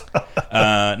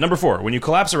 Number 4, when you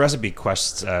collapse a recipe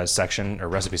quest section, or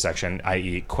recipe section,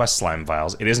 i.e. quest slime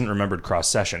files, it isn't remembered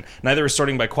cross-session. Neither is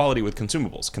sorting by quality with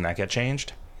consumables. Can that get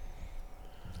changed?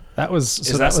 That was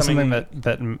something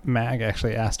that Mag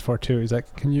actually asked for too. He's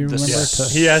like, "Can you remember to?"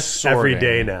 He asks every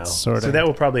day now, sorting. So that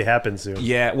will probably happen soon.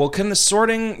 Yeah. Well, can the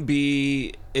sorting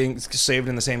be saved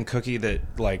in the same cookie that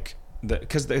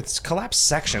because its collapsed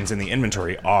sections in the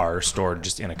inventory are stored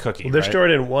just in a cookie? Well, they're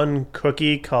stored in one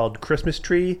cookie called Christmas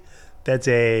Tree. That's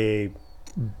a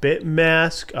bit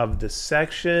mask of the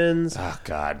sections. Oh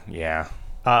God, yeah.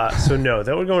 So no,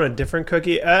 that would go in a different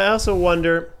cookie. I also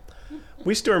wonder.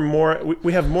 We store more.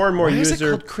 We have more and more users. Why is it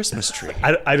called Christmas Tree?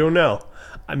 I don't know.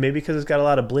 Maybe because it's got a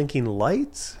lot of blinking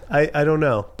lights. I don't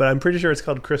know, but I'm pretty sure it's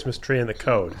called Christmas Tree in the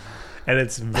code, and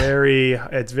it's very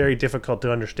difficult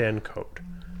to understand code.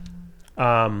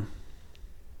 The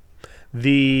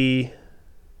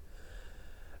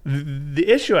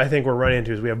issue I think we're running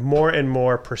into is we have more and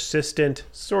more persistent,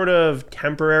 sort of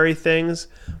temporary things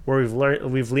where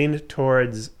we've leaned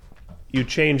towards. You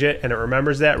change it and it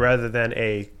remembers that rather than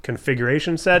a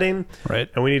configuration setting. Right.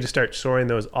 And we need to start storing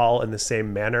those all in the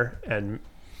same manner and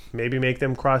maybe make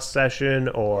them cross-session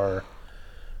or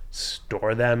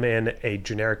store them in a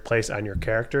generic place on your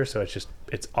character so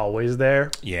it's always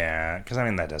there. Yeah, because I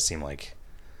mean that does seem like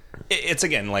it's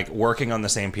again like working on the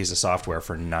same piece of software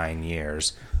for 9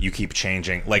 years. You keep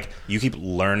changing, like you keep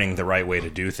learning the right way to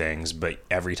do things, but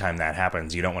every time that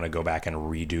happens, you don't want to go back and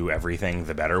redo everything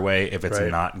the better way if it's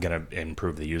not going to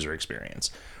improve the user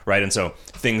experience, right? And so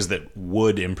things that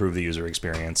would improve the user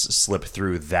experience slip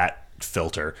through that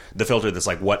filter, the filter that's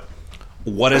like what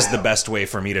is the best way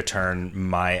for me to turn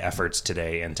my efforts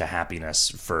today into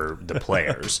happiness for the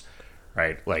players,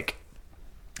 right? Like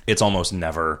it's almost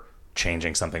never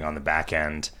changing something on the back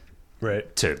end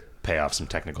to pay off some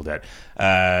technical debt.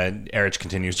 Erich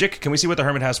continues, Jick, can we see what the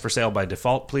Hermit has for sale by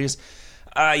default, please?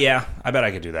 Yeah, I bet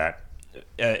I could do that.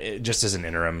 Just as an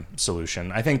interim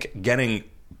solution. I think getting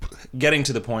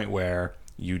to the point where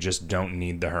you just don't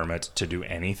need the Hermit to do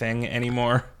anything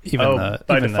anymore.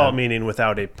 By default meaning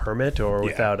without a permit or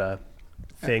without a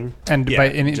thing? And by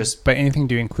anything,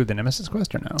 do you include the Nemesis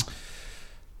quest or no?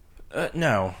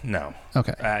 No.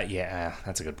 Okay. Yeah,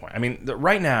 that's a good point. I mean,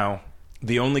 right now,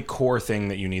 the only core thing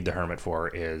that you need the Hermit for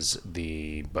is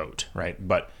the boat, right?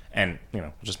 And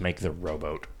just make the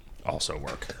rowboat also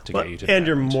work to get you to. And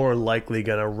you're more likely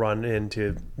going to run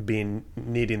into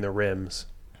needing the rims.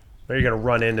 Or you're going to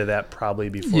run into that probably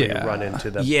before you run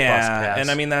into the bus pass. And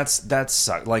I mean that's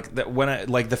like that when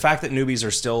the fact that newbies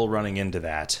are still running into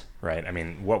that, right? I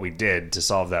mean, what we did to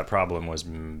solve that problem was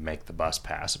make the bus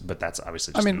pass, but that's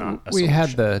obviously just not a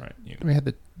solution. We had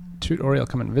the tutorial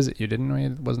come and visit you, didn't we?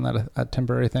 Wasn't that a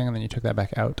temporary thing, and then you took that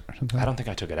back out or something? I don't think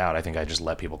I took it out. I think I just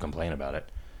let people complain about it.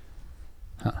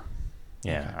 Huh.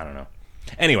 Yeah, I don't know.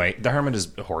 Anyway, the Hermit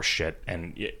is horse shit,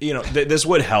 and this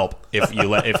would help if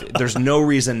you if there's no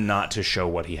reason not to show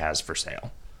what he has for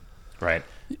sale, right?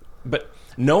 But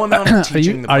no amount of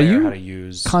teaching the player how to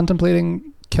use.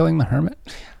 Contemplating killing the Hermit?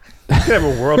 You could have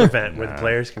a world event where the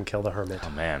players can kill the Hermit. Oh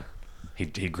man, he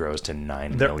grows to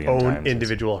 9 their million own times.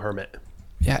 Individual Hermit.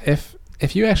 Yeah,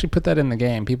 if you actually put that in the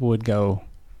game, people would go.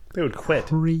 They would quit.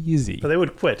 Crazy. But they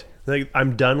would quit. Like,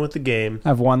 I'm done with the game.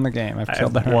 I've won the game. I've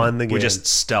killed the Hermit. Won the game. We just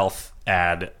stealth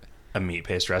add a meat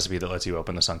paste recipe that lets you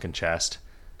open the sunken chest.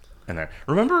 And then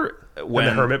remember when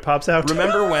the Hermit pops out?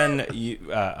 Remember when you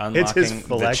unlocking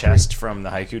the chest from the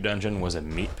Haiku dungeon was a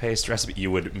meat paste recipe?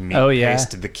 You would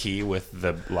paste the key with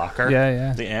the locker.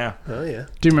 Yeah. Oh yeah.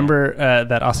 Do you remember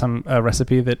that awesome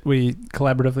recipe that we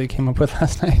collaboratively came up with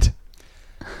last night?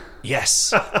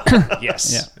 Yes.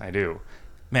 Yes, I do.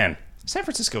 Man, San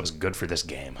Francisco is good for this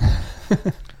game.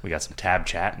 We got some tab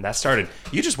chat, and that started.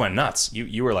 You just went nuts.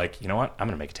 You were like, you know what? I'm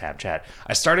going to make a tab chat.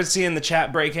 I started seeing the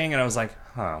chat breaking, and I was like,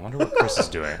 I wonder what Chris is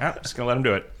doing. I'm just going to let him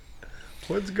do it.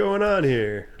 What's going on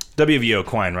here? WVO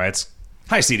Quine writes,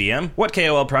 Hi CDM, what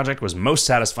KoL project was most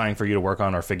satisfying for you to work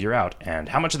on or figure out? And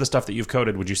how much of the stuff that you've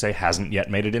coded would you say hasn't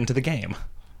yet made it into the game?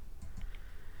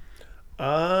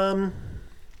 I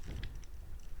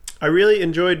really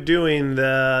enjoyed doing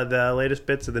the latest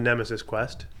bits of the Nemesis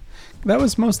quest. That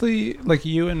was mostly like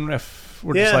you and Riff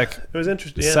were just like it was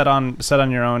interesting. Set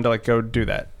on your own to like go do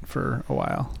that for a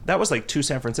while. That was like 2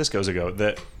 San Franciscos ago.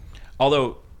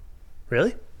 Although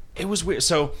really, it was weird.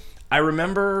 So I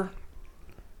remember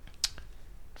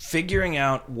figuring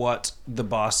out what the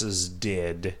bosses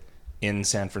did in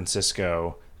San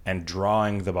Francisco and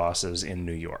drawing the bosses in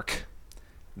New York.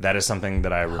 That is something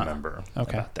that I remember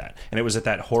about that. And it was at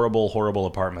that horrible, horrible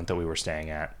apartment that we were staying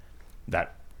at.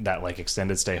 That like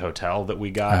extended stay hotel that we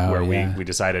got we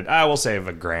decided, we'll save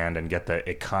 $1,000 and get the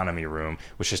economy room,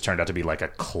 which just turned out to be like a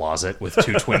closet with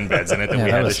 2 twin beds in it that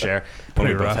we had to share. When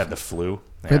we both had the flu.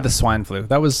 We had the swine flu.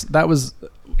 That was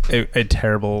a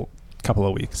terrible couple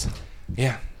of weeks.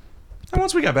 Yeah. And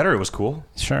once we got better, it was cool.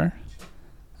 Sure.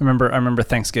 I remember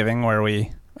Thanksgiving where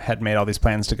we had made all these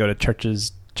plans to go to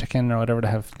Church's Chicken or whatever to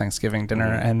have Thanksgiving dinner,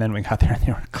 and then we got there and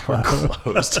they were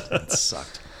closed. That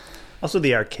sucked. Also,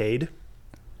 the arcade.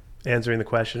 Answering the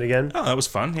question again. Oh, that was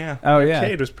fun. Yeah. Oh yeah.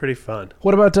 Arcade was pretty fun.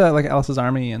 What about like Alice's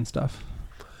Army and stuff?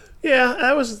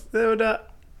 Yeah,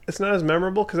 it's not as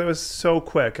memorable because it was so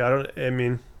quick. All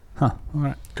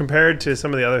right. Compared to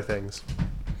some of the other things.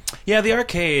 Yeah, the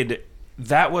arcade.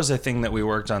 That was a thing that we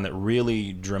worked on that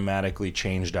really dramatically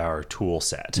changed our tool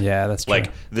set. Yeah, that's true.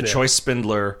 Like the Choice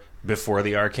Spindler before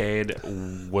the arcade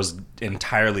was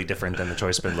entirely different than the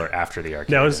Choice Spindler after the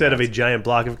arcade. Now instead of a giant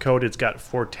block of code, it's got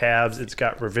 4 tabs. It's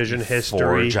got revision history.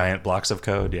 4 giant blocks of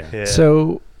code. Yeah.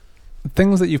 So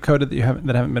things that you've coded that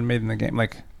haven't been made in the game,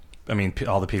 like I mean,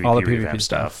 all the PvP revamp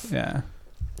stuff. Yeah.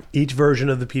 Each version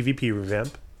of the PvP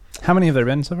revamp. How many have there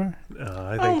been so far?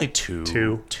 I think only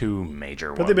 2. 2 major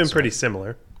ones. But they've been pretty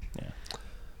similar. Yeah.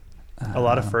 A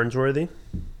lot of Fernsworthy.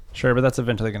 Sure, but that's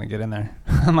eventually going to get in there.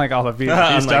 Unlike all the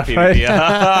PvP stuff, right?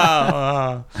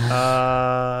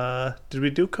 Did we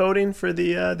do coding for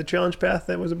the challenge path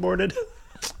that was aborted?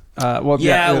 A little bit.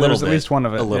 At least one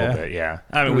of it. A little bit, yeah.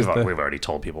 I mean, we've already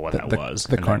told people what that was.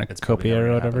 The cornucopia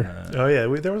or whatever. Oh yeah,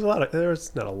 there was a lot of. There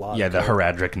was not a lot. Yeah, the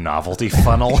Heradric novelty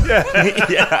funnel. Yeah,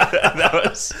 that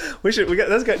was.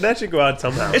 That should go out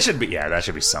somehow. It should be. Yeah, that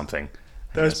should be something.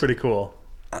 That was pretty cool.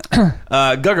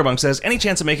 Guggerbunk says, any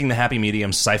chance of making the Happy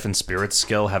Medium Siphon Spirits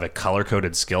skill have a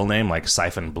color-coded skill name like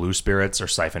Siphon Blue Spirits or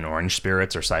Siphon Orange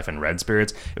Spirits or Siphon Red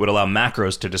Spirits? It would allow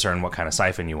macros to discern what kind of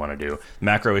siphon you want to do.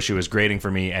 Macro issue is grading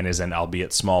for me and is an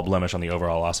albeit small blemish on the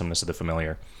overall awesomeness of the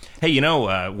familiar. Hey, you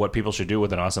know what people should do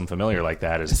with an awesome familiar like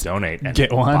that is donate and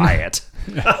buy it.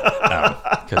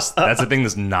 Because that's the thing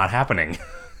that's not happening.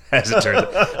 As it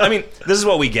turns out. I mean, this is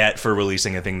what we get for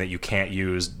releasing a thing that you can't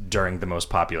use during the most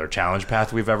popular challenge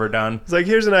path we've ever done. It's like,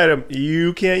 here's an item.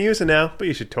 You can't use it now, but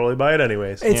you should totally buy it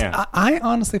anyways. I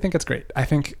honestly think it's great. I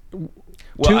think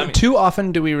too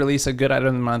often do we release a good item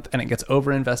of the month and it gets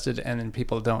overinvested and then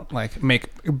people don't like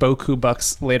make boku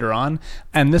bucks later on.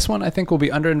 And this one I think will be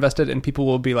underinvested and people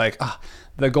will be like,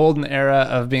 the golden era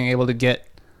of being able to get...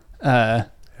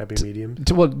 happy medium.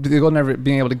 Well, the golden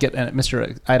being able to get a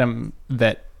Mr. item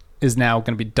that is now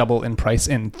going to be double in price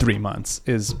in 3 months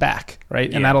is back, right?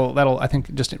 Yeah. And that'll I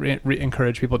think just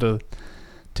encourage people to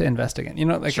invest again.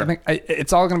 Sure. I think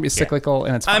it's all going to be cyclical,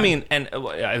 and it's fine. I mean, and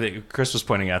I think Chris was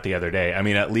pointing out the other day, I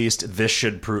mean, at least this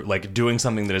should prove, like, doing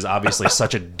something that is obviously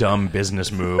such a dumb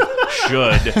business move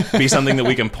should be something that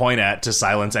we can point at to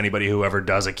silence anybody who ever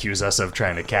does accuse us of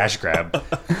trying to cash grab.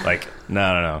 Like,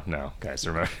 no, guys,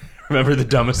 remember the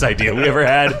dumbest idea we ever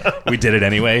had? We did it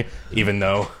anyway, even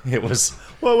though it was...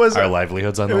 What was our it?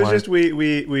 livelihoods on the line? line. It was just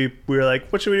we were like,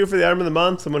 what should we do for the item of the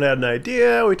month? Someone had an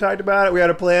idea. We talked about it. We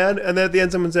had a plan. And then at the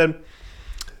end, someone said,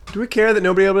 do we care that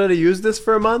nobody will be able to use this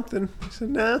for a month? And I said,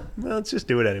 nah, well, let's just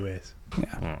do it anyways.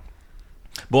 Yeah.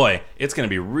 Boy, it's going to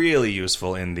be really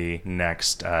useful in the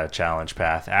next challenge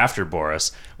path after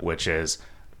Boris, which is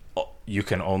you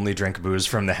can only drink booze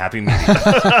from the Happy Medium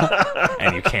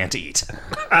and you can't eat.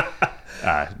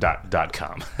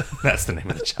 .com. That's the name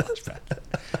of the challenge path.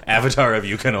 Avatar of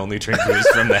you can only drink booze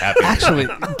from the Happy Medium.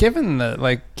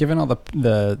 Actually, given all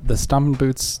the stump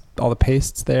boots, all the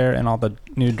pastes there, and all the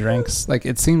new drinks, like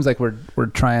it seems like we're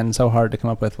trying so hard to come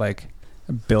up with like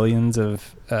billions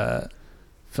of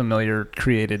familiar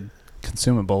created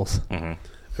consumables. Mm-hmm.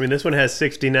 I mean, this one has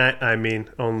 69. I mean,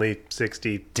 only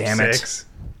 66. Damn it.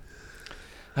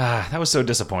 That was so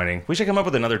disappointing. We should come up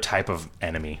with another type of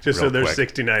enemy. Just so there's quick.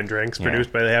 69 drinks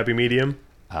produced by the Happy Medium.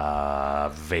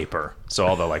 Vapor. So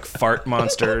all the like fart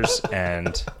monsters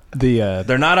and The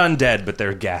they're not undead, but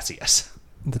they're gaseous.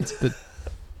 the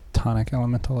tonic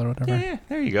elemental or whatever. Yeah,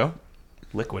 there you go.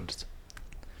 Liquids.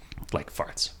 Like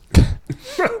farts.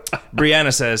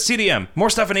 Brianna says, CDM, more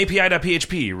stuff in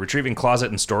API.php, retrieving closet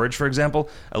and storage, for example.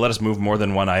 Let us move more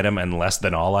than one item and less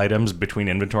than all items between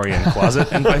inventory and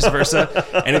closet and vice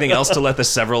versa. Anything else to let the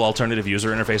several alternative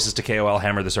user interfaces to KoL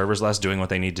hammer the servers less, doing what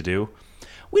they need to do?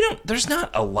 There's not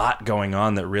a lot going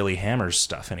on that really hammers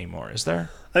stuff anymore, is there?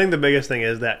 I think the biggest thing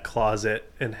is that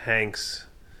closet and Hanks,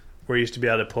 where you used to be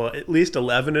able to pull at least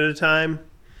 11 at a time.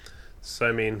 So,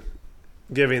 I mean,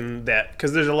 giving that,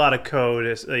 because there's a lot of code,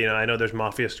 I know there's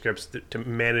Mafia scripts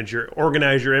to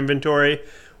organize your inventory,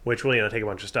 which will, take a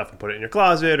bunch of stuff and put it in your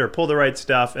closet or pull the right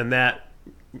stuff, and that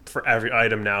for every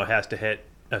item now has to hit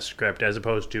a script as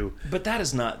opposed to... But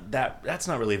that's not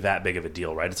really that big of a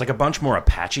deal, right? It's like a bunch more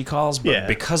Apache calls, but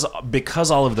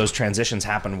because all of those transitions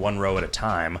happen one row at a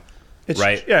time,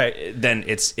 right? Yeah. Then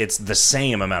it's the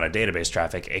same amount of database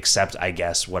traffic, except I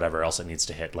guess whatever else it needs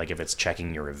to hit, like if it's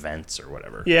checking your events or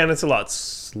whatever. Yeah, and it's a lot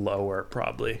slower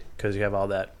probably because you have all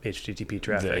that HTTP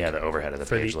traffic. The overhead of the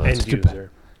for page the loads. end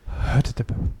user.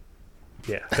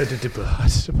 Yeah.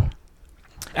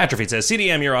 Atrophy says,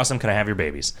 CDM, you're awesome. Can I have your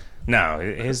babies? No,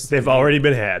 They've already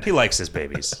been had. He likes his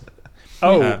babies.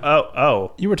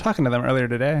 Oh. You were talking to them earlier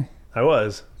today. I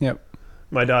was. Yep.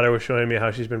 My daughter was showing me how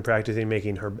she's been practicing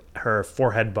making her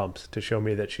forehead bumps to show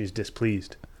me that she's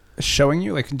displeased. Showing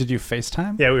you? Like, did you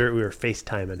FaceTime? Yeah, we were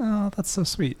FaceTiming. Oh, that's so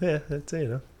sweet. Yeah, that's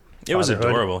it, It was Fatherhood.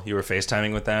 adorable. You were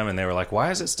FaceTiming with them, and they were like, why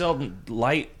is it still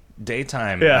light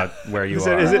daytime where you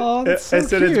said, are? Oh, that's so I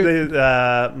said, cute.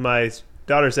 my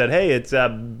daughter said, hey, it's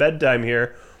bedtime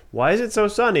here. Why is it so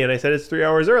sunny? And I said, it's 3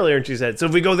 hours earlier. And she said, so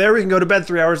if we go there, we can go to bed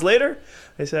 3 hours later?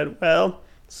 I said, well,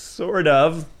 sort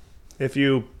of. If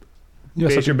you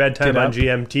base your bedtime on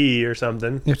GMT or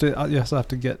something. You also have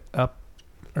to get up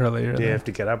earlier. You have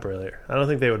to get up earlier. I don't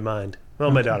think they would mind.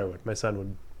 Well, my daughter would. My son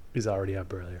would. He's already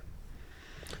up earlier.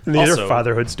 And these are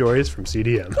fatherhood stories from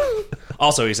CDM.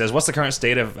 Also, he says, what's the current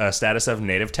status of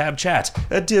native tab chat?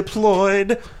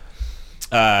 Deployed.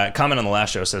 Comment on the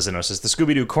last show says, the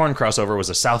Scooby-Doo Corn crossover was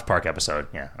a South Park episode.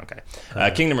 Yeah, okay.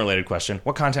 Kingdom-related question.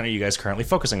 What content are you guys currently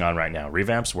focusing on right now?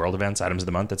 Revamps, world events, items of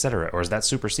the month, etc.? Or is that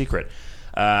super secret?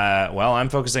 Well, I'm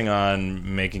focusing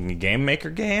on making a Game Maker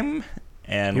game.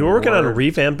 And you were working on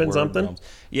revamping something? Realms.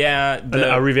 Yeah.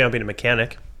 Revamping a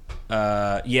mechanic.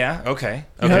 Yeah. Okay.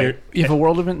 You have a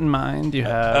world event in mind. You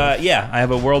have. Yeah. I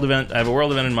have a world event.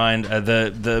 in mind.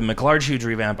 The McLarge Huge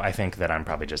revamp. I think that I'm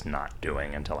probably just not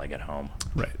doing until I get home.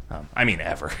 Right. I mean,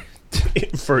 ever.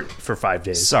 for 5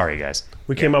 days. Sorry, guys.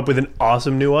 We came up with an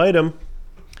awesome new item.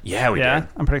 Yeah, we did.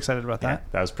 I'm pretty excited about that. Yeah,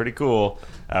 that was pretty cool.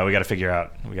 We got to figure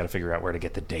out where to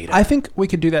get the data. I think we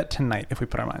could do that tonight if we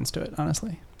put our minds to it.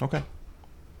 Honestly. Okay.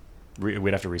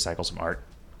 We'd have to recycle some art.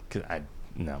 I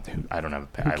don't have a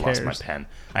pen. Who I lost my cares? pen.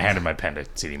 I handed my pen to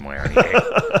CD Moyer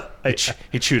and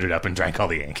he chewed it up and drank all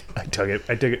the ink. I took it.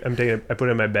 I put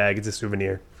it in my bag. It's a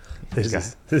souvenir.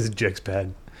 This is Jake's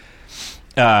pad.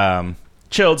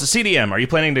 Chilled, CDM, are you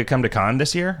planning to come to con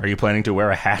this year? Are you planning to wear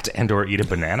a hat and or eat a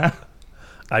banana?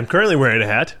 I'm currently wearing a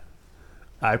hat.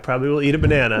 I probably will eat a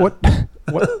banana. What?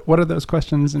 What are those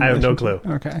questions? I have no clue.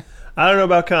 Okay. I don't know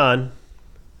about Khan.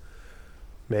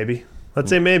 Maybe. Let's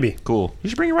say maybe. Cool. You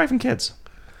should bring your wife and kids.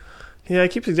 Yeah, I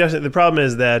keep suggesting. The problem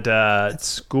is that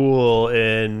school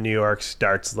in New York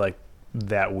starts like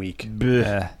that week.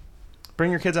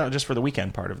 Bring your kids out just for the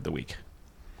weekend part of the week.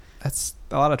 That's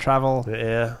a lot of travel.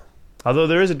 Yeah. Although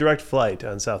there is a direct flight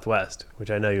on Southwest,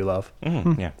 which I know you love.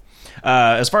 Yeah.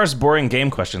 As far as boring game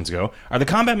questions go, are the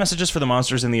combat messages for the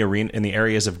monsters in the arena in the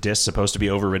areas of Dis supposed to be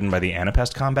overridden by the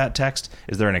Anapest combat text?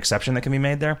 Is there an exception that can be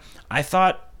made there? I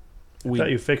thought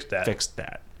you fixed that. Fixed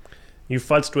that. You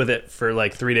futzed with it for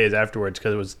like 3 days afterwards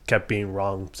because it was kept being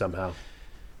wrong somehow.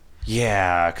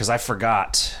 Yeah, because I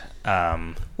forgot.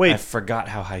 Wait. I forgot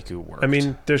how haiku worked. I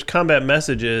mean, there's combat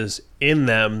messages in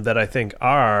them that I think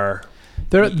are...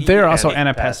 They're also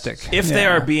anapestic. If they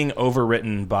are being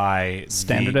overwritten by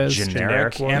Standardized, the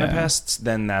generic one, anapests,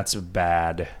 then that's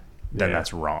bad. Then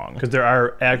that's wrong. Because there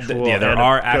are actual... there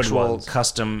are actual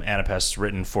custom anapests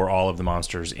written for all of the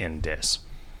monsters in Dis.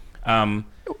 How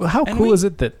cool is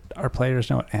it that our players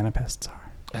know what anapests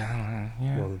are?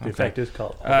 Well, the effect is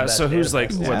called. So who's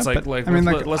like? What's I like? mean,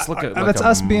 let's look at. That's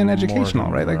us being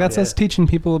educational, right? Like that's us teaching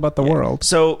people about the world.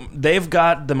 So they've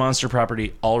got the monster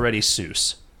property already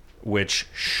Seuss, which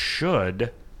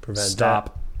should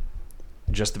stop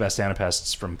just the best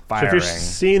anapests from firing. So if you're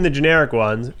seeing the generic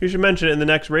ones, you should mention it in the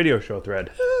next radio show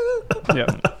thread. Yeah.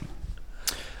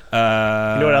 You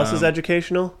know what else is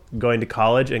educational? Going to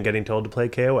college and getting told to play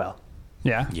KoL.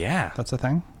 Yeah. Yeah. That's a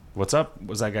thing. What's up?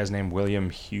 Was that guy's name William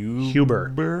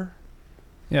Huber?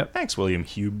 Yep. Thanks, William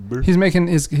Huber. He's making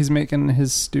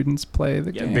his students play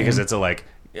the game because it's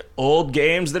old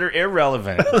games that are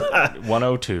irrelevant.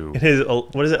 102.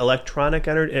 What is it? Electronic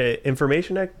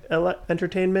information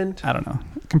entertainment? I don't know.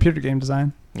 Computer game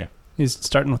design. Yeah. He's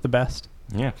starting with the best.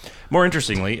 Yeah. More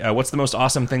interestingly, what's the most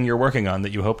awesome thing you're working on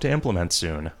that you hope to implement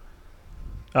soon?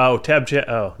 Oh, Tab Chat.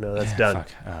 Oh no, that's done.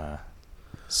 Fuck.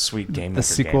 Sweet game. The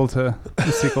sequel to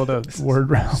Word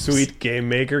Realms. Sweet Game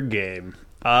Maker game.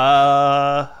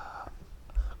 I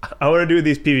want to do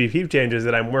these PvP changes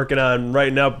that I'm working on,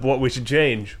 writing up what we should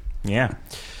change. Yeah.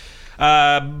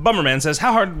 Bummerman says,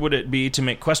 how hard would it be to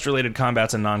make quest-related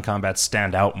combats and non-combats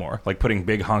stand out more? Like putting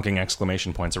big honking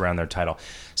exclamation points around their title.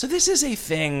 So this is a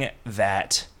thing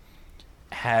that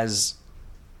has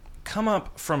come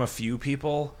up from a few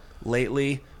people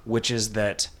lately, which is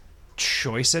that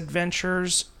choice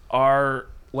adventures are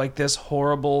like this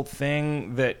horrible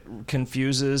thing that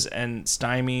confuses and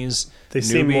stymies they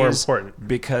seem more important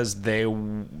because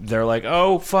they're like,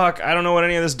 oh fuck, I don't know what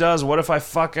any of this does. What if I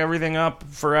fuck everything up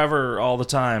forever all the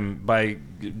time by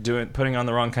putting on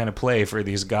the wrong kind of play for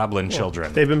these goblin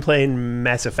children? They've been playing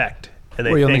Mass Effect, and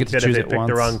they think that if they pick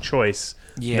the wrong choice,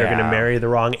 they're going to marry the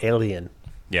wrong alien.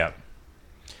 Yeah.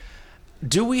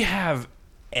 Do we have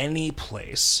any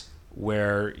place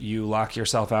where you lock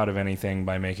yourself out of anything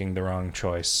by making the wrong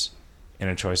choice in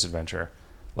a choice adventure?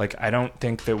 Like, I don't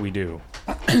think that we do.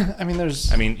 I mean,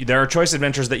 there are choice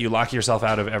adventures that you lock yourself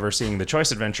out of ever seeing the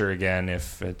choice adventure again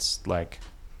if it's like...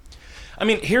 I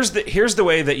mean, here's the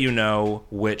way that you know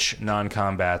which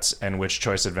non-combats and which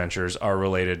choice adventures are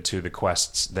related to the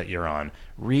quests that you're on.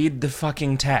 Read the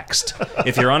fucking text.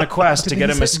 If you're on a quest to get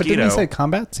a mosquito... But didn't he say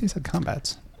combats? He said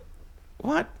combats.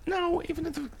 What? No, even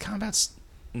if the combats...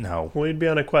 No. Well, you'd be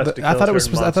on a quest to kill I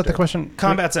thought the question...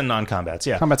 Combats and non-combats,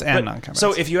 yeah. Combats and non-combats.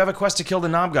 So if you have a quest to kill the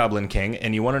Knobgoblin King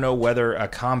and you want to know whether a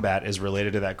combat is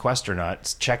related to that quest or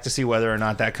not, check to see whether or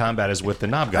not that combat is with the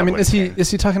Knobgoblin King.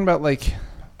 Is he talking about like...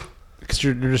 Because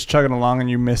you're just chugging along and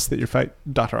you miss that you fight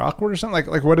Dr. Awkward or something?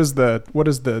 Like what is the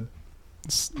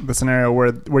scenario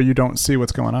where you don't see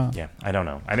what's going on? Yeah, I don't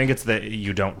know. I think it's the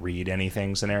you don't read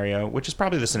anything scenario, which is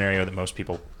probably the scenario that most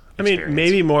people experience. I mean,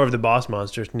 maybe more of the boss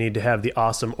monsters need to have the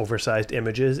awesome oversized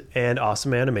images and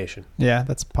awesome animation. Yeah,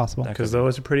 that's possible. Because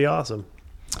those are pretty awesome.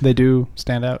 They do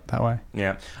stand out that way.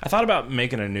 Yeah. I thought about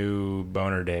making a new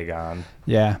Boner Dagon.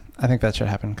 Yeah, I think that should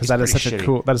happen because that is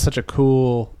such a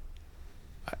cool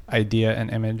idea and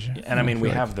image. And I mean, we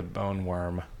have the bone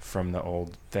worm from the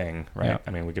old thing, right? Yeah.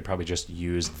 I mean, we could probably just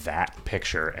use that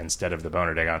picture instead of the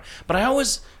Boner Dagon. But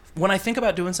when I think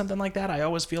about doing something like that, I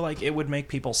always feel like it would make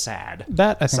people sad.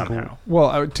 That I think somehow.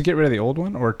 Well, to get rid of the old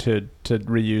one, or to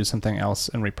reuse something else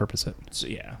and repurpose it. So,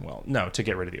 yeah, well, no, to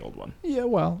get rid of the old one. Yeah,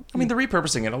 well, I mean, the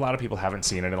repurposing it. A lot of people haven't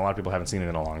seen it, and a lot of people haven't seen it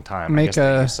in a long time. Make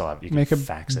a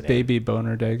baby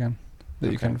Boner Dagon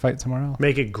that you can fight somewhere else.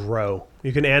 Make it grow.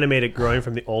 You can animate it growing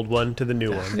from the old one to the new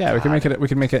one. Yeah, we can make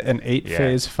it an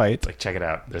 8-phase fight. Like, check it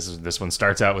out. This one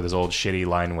starts out with his old shitty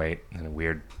line weight and a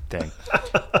weird thing.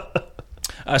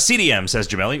 CDM, says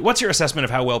Gemelli, what's your assessment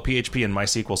of how well PHP and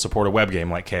MySQL support a web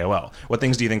game like KoL? What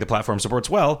things do you think the platform supports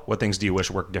well? What things do you wish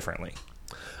worked differently?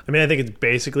 I mean, I think it's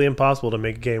basically impossible to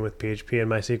make a game with PHP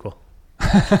and MySQL.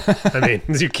 I mean,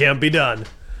 you can't be done.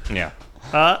 Yeah.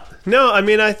 No, I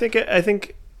mean, I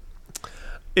think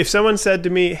if someone said to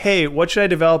me, hey, what should I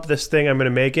develop this thing I'm going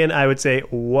to make in? I would say,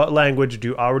 what language do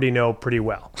you already know pretty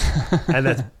well? And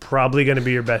that's probably going to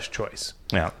be your best choice.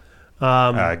 Yeah.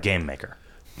 Game Maker.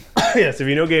 Yes, if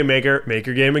you know Game Maker, make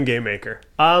your game in Game Maker.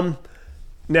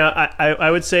 Now,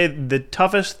 I would say the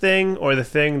toughest thing, or the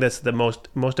thing that's the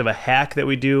most of a hack that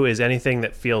we do, is anything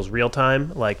that feels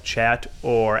real-time, like chat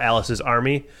or Alice's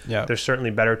Army. Yeah. There's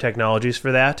certainly better technologies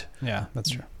for that. Yeah,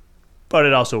 that's true. But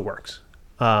it also works.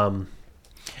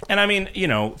 And I mean,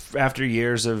 after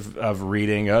years of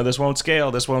reading, this won't scale,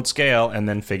 and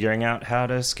then figuring out how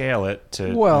to scale it to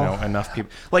enough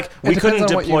people. Like, we couldn't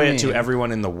deploy it to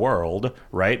everyone in the world,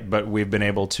 right? But we've been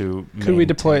able to Could we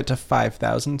deploy it to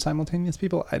 5,000 simultaneous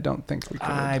people? I don't think we could.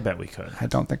 I bet we could. I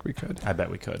don't think we could. I bet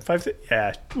we could.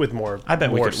 With more. I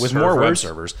bet we could. With more web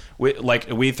servers.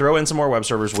 We throw in some more web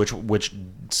servers, which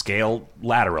scale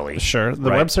laterally. Sure, the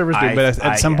web servers do, but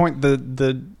at some point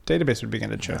the database would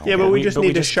begin to choke. Yeah, but we just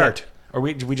need to shard. Or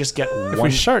we just get one. If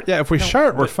we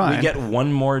shard, we're fine. We get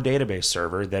one more database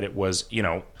server that it was,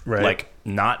 like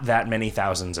not that many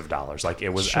thousands of dollars. Like, it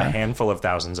was a handful of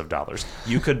thousands of dollars.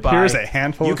 You could buy. Here's a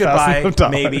handful of thousands of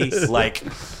dollars. Maybe like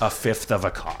a fifth of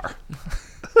a car.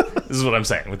 This is what I'm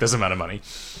saying with this amount of money.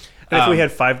 And if we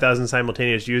had 5,000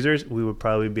 simultaneous users, we would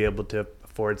probably be able to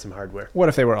afford some hardware. What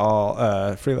if they were all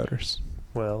freeloaders?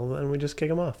 Well, then we just kick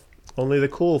them off. Only the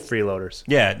cool freeloaders.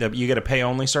 Yeah, you get a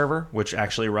pay-only server, which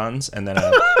actually runs, and then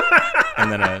a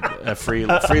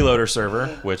freeloader server,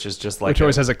 which is just like... Which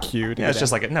always has a queue. Yeah, it's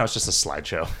just like... No, it's just a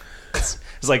slideshow. It's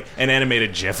like an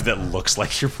animated GIF that looks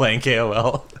like you're playing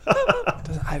KoL.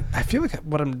 I feel like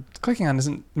what I'm clicking on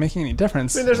isn't making any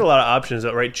difference. I mean, there's a lot of options,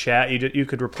 though, right? Chat, you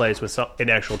could replace with an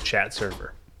actual chat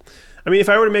server. I mean, if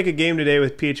I were to make a game today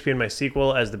with PHP and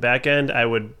MySQL as the back end, I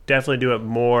would definitely do it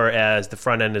more as the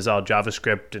front end is all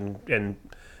JavaScript and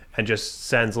just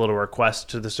sends little requests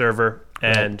to the server.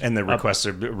 And the requests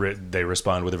they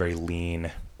respond with a very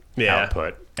lean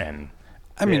output. And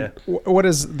I mean, what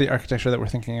is the architecture that we're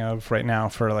thinking of right now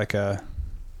for like a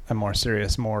more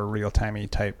serious, more real-timey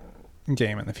type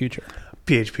game in the future?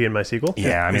 PHP and MySQL?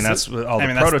 Yeah, I mean, that's all the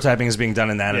prototyping is being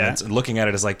done in that, and it's looking at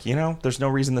it as like, there's no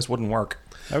reason this wouldn't work.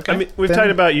 Okay. I mean, we've talked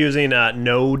about using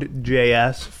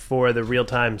Node.js for the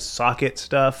real-time socket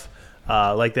stuff,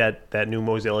 like that new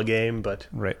Mozilla game, but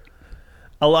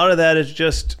a lot of that is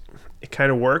just, it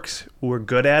kind of works. We're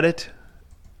good at it.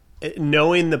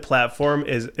 Knowing the platform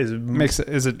is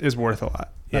worth a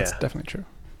lot. That's definitely true.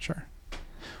 Sure.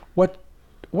 What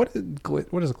is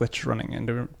Glitch running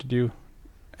into? Did you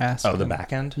ask? Oh, the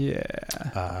backend?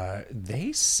 Yeah.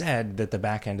 They said that the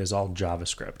backend is all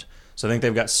JavaScript. So I think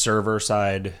they've got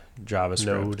server-side JavaScript.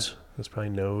 Node. That's probably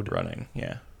Node running.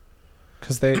 Yeah.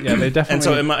 Because they definitely... And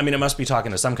so, it must be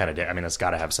talking to some kind of data. I mean, it's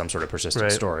got to have some sort of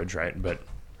persistent storage, right? But,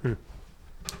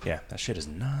 yeah, that shit is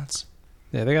nuts.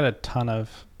 Yeah, they got a ton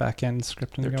of back-end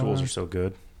scripting Their going tools on. are so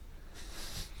good.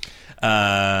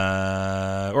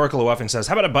 Oracle of Wuffing says,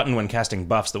 how about a button when casting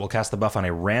buffs that will cast the buff on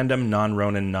a random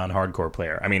non-Ronin, non-hardcore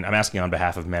player? I mean, I'm asking on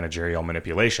behalf of managerial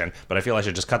manipulation, but I feel I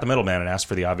should just cut the middleman and ask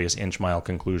for the obvious inch-mile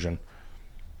conclusion.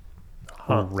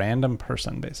 A random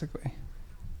person, basically.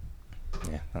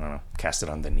 Yeah, I don't know. Cast it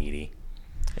on the needy.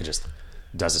 It just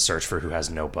does a search for who has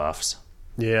no buffs.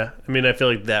 Yeah, I mean, I feel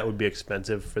like that would be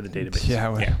expensive for the database. Yeah,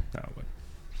 it would. Yeah, no, it would.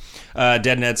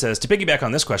 Dead Ned says, to piggyback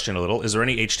on this question a little, is there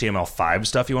any HTML5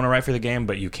 stuff you want to write for the game,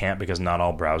 but you can't because not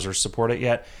all browsers support it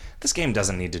yet? This game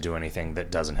doesn't need to do anything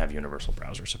that doesn't have universal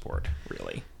browser support,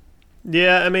 really.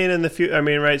 Yeah, I mean,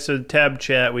 right, so Tab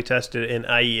Chat, we tested in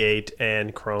IE8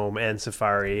 and Chrome and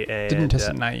Safari. And didn't test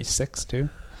it in IE6, too?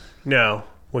 No,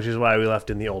 which is why we left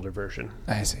in the older version.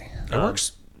 I see. It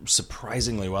works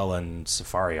surprisingly well in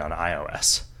Safari on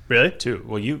iOS. Really? Too.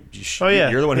 Well, you're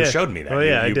the one who showed me that. Oh,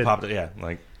 yeah, you I did. Popped it,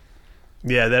 like...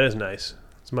 Yeah, that is nice.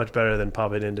 It's much better than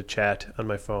pop it into chat on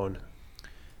my phone.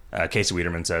 Casey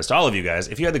Wiederman says, to all of you guys,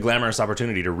 if you had the glamorous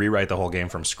opportunity to rewrite the whole game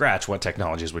from scratch, what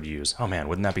technologies would you use? Oh man,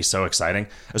 wouldn't that be so exciting?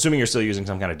 Assuming you're still using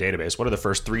some kind of database, what are the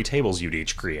first 3 tables you'd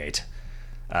each create?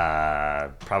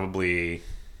 Probably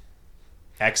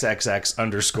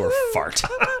XXX_fart.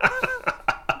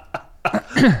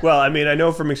 Well, I mean, I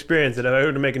know from experience that if I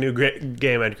were to make a new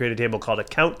game, I'd create a table called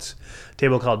accounts, a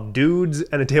table called dudes,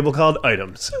 and a table called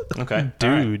items. Okay.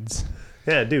 Dudes.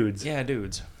 Yeah, dudes. Yeah,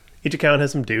 dudes. Each account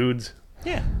has some dudes.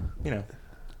 Yeah,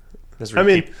 That's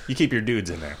where you keep your dudes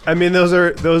in there. I mean, those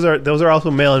are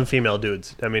also male and female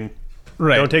dudes. I mean,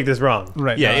 Right. don't take this wrong.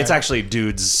 Right. Yeah, it's actually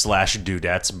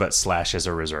dudes/dudettes, but slash is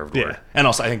a reserved word. And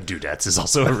also, I think dudettes is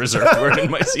also a reserved word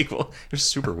in my sequel. It's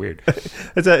super weird.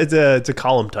 It's a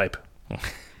column type.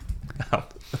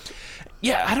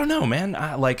 Yeah, I don't know, man.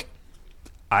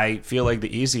 I feel like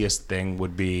the easiest thing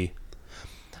would be...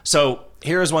 So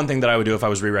here's one thing that I would do if I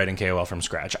was rewriting KoL from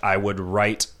scratch. I would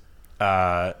write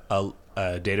a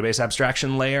database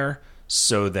abstraction layer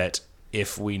so that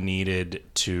if we needed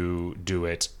to do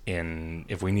it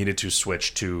if we needed to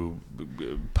switch to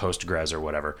Postgres or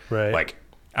whatever, right. Like,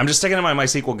 I'm just sticking to my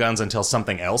MySQL guns until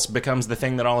something else becomes the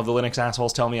thing that all of the Linux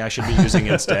assholes tell me I should be using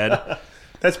instead.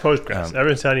 That's Postgres.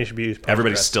 Everyone's telling you should be using Postgres.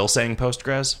 Everybody's still saying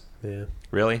Postgres? Yeah.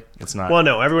 Really? It's not... Well,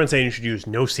 no. Everyone's saying you should use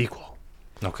NoSQL.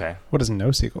 Okay. What is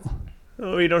NoSQL?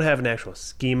 Oh, you don't have an actual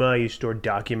schema. You store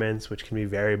documents, which can be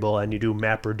variable, and you do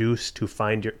map reduce to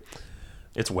find your...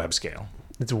 It's web scale.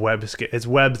 It's web scale. It's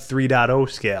web 3.0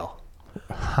 scale.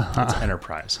 It's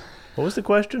enterprise. What was the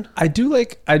question? I do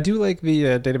like the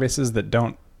databases that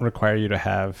don't require you to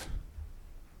have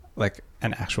like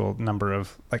an actual number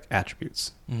of like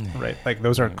attributes, right? Like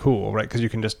those are cool, right? Because you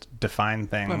can just define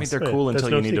things. Well, I mean, they're cool until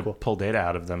you need NoSQL. to pull data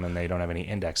out of them, and they don't have any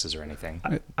indexes or anything.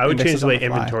 I would change Indexes the way on the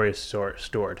fly. inventory is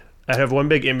stored. I'd have one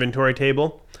big inventory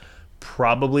table,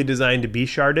 probably designed to be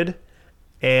sharded,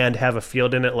 and have a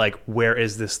field in it like, where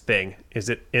is this thing? Is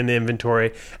it in the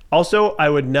inventory? Also, I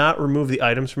would not remove the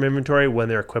items from inventory when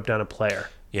they're equipped on a player.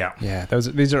 Yeah. Yeah,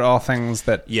 these are all things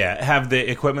that... Yeah, have the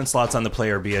equipment slots on the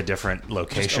player be a different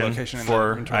location, location in the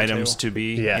for inventory items table. to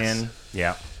be Yes. in.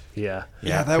 Yeah. Yeah.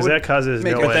 Yeah, that Because would that causes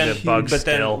make no it end of bugs But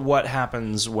still. then what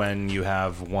happens when you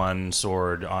have one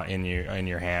sword in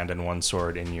your hand and one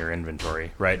sword in your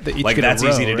inventory, right? They each Like get a that's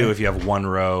easy row, to do right? if you have one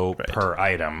row per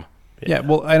item. Yeah,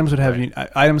 well, items would have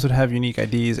unique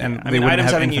IDs, and I they mean, wouldn't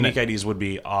items have having infinite. unique IDs would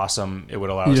be awesome. It would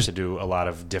allow us to do a lot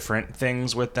of different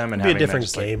things with them, and It'd be a having different that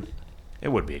just, game. Like, it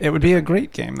would be. It would be a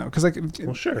great game though, because like,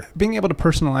 Well, sure. being able to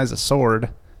personalize a sword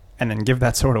and then give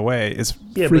that sword away is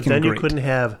Yeah, freaking but then you great. couldn't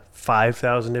have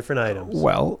 5,000 different items.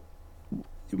 Well,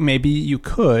 maybe you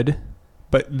could,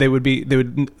 but you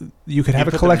could You have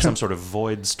a put them in collection. some sort of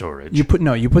void storage. You put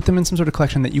them in some sort of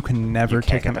collection that you can never You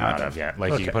take can't them get out of. Yeah, like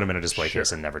you Okay. can put them in a display Sure.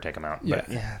 case and never take them out. Yeah. But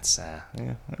yeah, it's I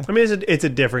mean, it's a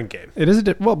different game. It is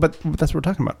but that's what we're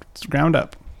talking about. It's ground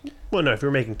up. Well, no, if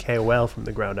you're making KoL from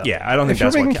the ground up. yeah. I don't think If you're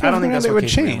that's making what I don't think Kingdom that's Hearts, what it would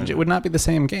Kingdom change. Hearts It would not be the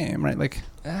same game, right? Like,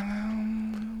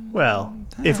 Well,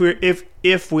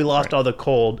 if we lost all the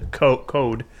code,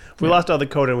 if we lost all the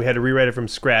code and we had to rewrite it from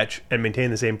scratch and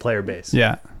maintain the same player base.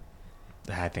 yeah,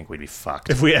 I think we'd be fucked.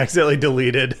 If we accidentally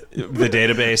deleted. The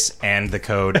database and the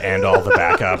code and all the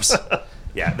backups.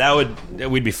 Yeah,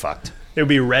 we'd be fucked. It would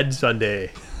be Red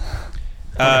Sunday.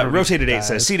 Rotated 8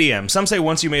 says CDM. Some say you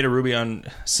once made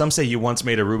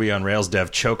a Ruby on Rails dev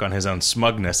choke on his own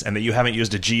smugness, and that you haven't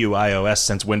used a GUI OS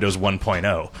since Windows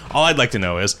 1.0. All I'd like to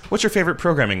know is, what's your favorite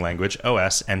programming language,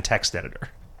 OS, and text editor?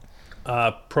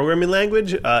 Programming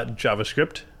language,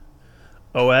 JavaScript.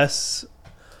 OS.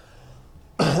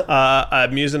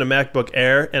 I'm using a MacBook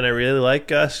Air, and I really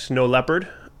like Snow Leopard.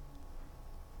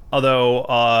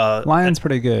 Although Lion's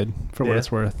pretty good for what Yeah.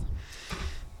 it's worth.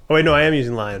 Oh wait, no, I am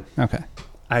using Lion. Okay,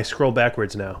 I scroll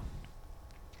backwards now.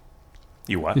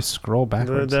 You what? you scroll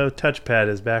backwards. The touchpad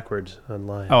is backwards on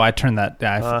Lion. Oh, I turned that.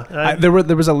 Yeah, I- there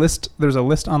was a list. There was a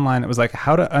list online that was like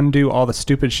how to undo all the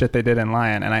stupid shit they did in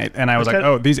Lion, and I was like, kinda-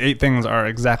 oh, these 8 things are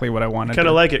exactly what I wanted. kind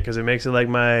of like it because it makes it like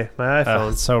my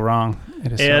iPhone. It's so wrong.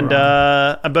 It is And so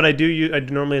wrong. but I do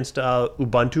normally install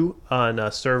Ubuntu on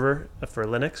a server for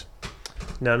Linux.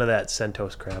 None of that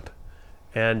CentOS crap.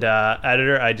 And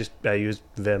editor, I use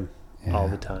Vim all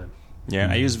the time.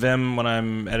 Yeah, I use Vim when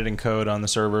I'm editing code on the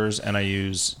servers, and I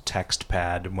use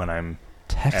TextPad when I'm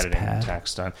editing TextPad.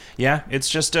 text on. Yeah,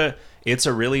 it's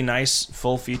a really nice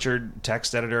full-featured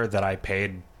text editor that I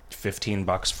paid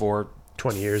 $15 for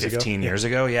 20 years ago. 15 years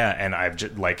ago, yeah, and I've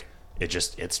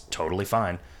just it's totally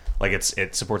fine. Like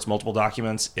it supports multiple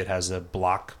documents. It has a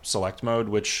block select mode,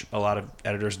 which a lot of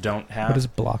editors don't have. What is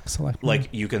block select? Like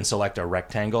you can select a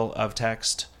rectangle of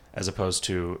text as opposed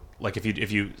to like if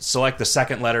you select the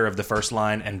second letter of the first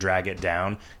line and drag it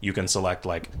down, you can select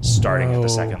like starting at the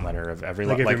second letter of every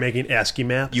Like line. if you're making ASCII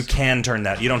maps. You can turn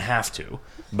that. You don't have to,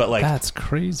 but like That's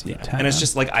crazy. and it's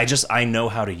just like I know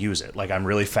how to use it. Like I'm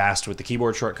really fast with the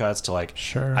keyboard shortcuts to like.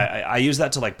 Sure. I use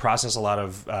that to like process a lot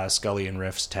of Scully and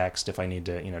Riff's text if I need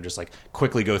to just like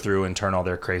quickly go through and turn all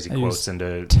their crazy quotes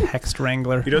into. Text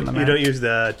Wrangler. you don't use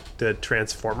the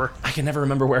transformer. I can never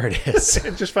remember where it is.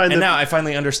 Just find and now I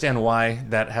finally understand why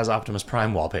that has Optimus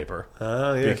Prime wallpaper.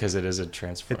 Oh, yeah. Because it is a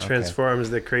transform. It transforms,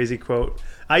 the crazy quote.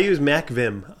 I use Mac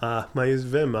Vim. I use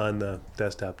Vim on the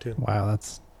desktop, too. Wow,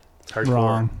 that's Hardcore.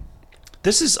 wrong.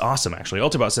 This is awesome, actually.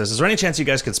 Ultibot says, is there any chance you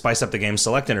guys could spice up the game's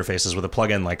select interfaces with a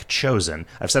plugin like Chosen?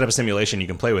 I've set up a simulation you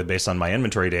can play with based on my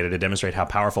inventory data to demonstrate how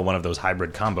powerful one of those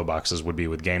hybrid combo boxes would be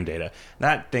with game data.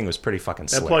 That thing was pretty fucking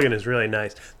slick. That plugin is really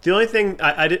nice. The only thing,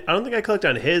 I don't think I clicked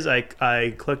on his.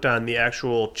 I clicked on the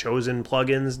actual Chosen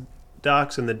plugins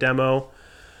docs in the demo.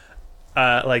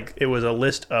 It was a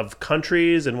list of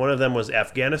countries, and one of them was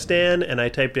Afghanistan, and I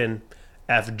typed in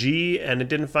FG, and it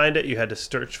didn't find it. You had to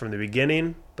search from the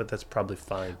beginning, but that's probably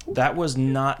fine. That was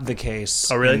not the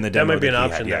case. Oh, really? In the demo that might be an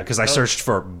option. Yeah, because I searched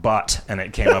for butt, and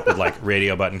it came up with like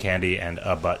radio button candy and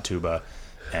a butt tuba.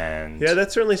 And yeah,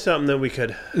 that's certainly something that we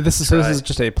could. This is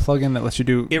just a plugin that lets you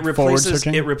do forward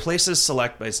searching. It replaces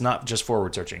select, but it's not just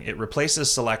forward searching. It replaces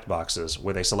select boxes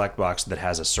with a select box that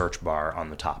has a search bar on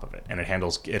the top of it, and it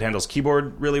handles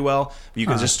keyboard really well. You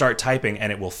can just start typing,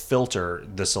 and it will filter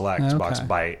the select box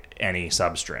by any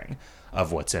substring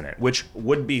of what's in it, which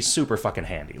would be super fucking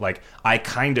handy. Like, I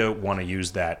kind of want to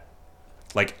use that.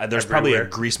 Like, there's probably a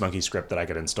Grease Monkey script that I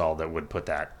could install that would put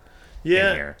that.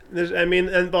 Yeah,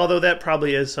 and although that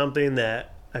probably is something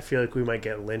that I feel like we might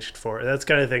get lynched for. That's the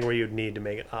kind of thing where you'd need to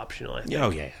make it optional, I think. Oh,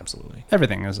 yeah, absolutely.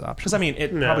 Everything is optional. Because, I mean,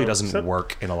 it probably doesn't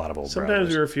work in a lot of old Sometimes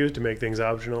browsers. we refuse to make things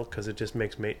optional because it just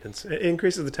makes maintenance. It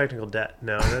increases the technical debt.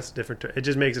 No, that's different. It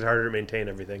just makes it harder to maintain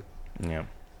everything. Yeah.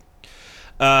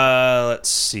 Let's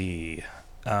see.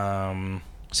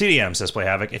 CDM says, Play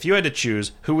Havoc. If you had to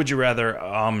choose, who would you rather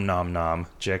nom nom,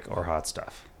 Jick, or Hot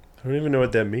Stuff? I don't even know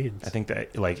what that means. I think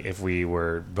that, like, if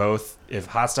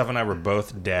Hot Stuff and I were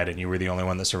both dead and you were the only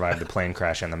one that survived the plane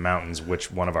crash in the mountains,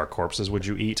 which one of our corpses would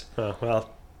you eat? Hot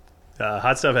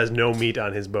Stuff has no meat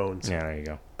on his bones. Yeah, there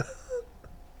you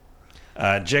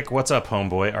go. Jick, what's up,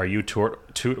 homeboy? Are you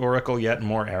Toot Oracle yet?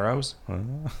 More arrows?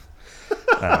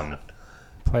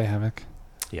 Play Havoc.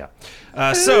 Yeah.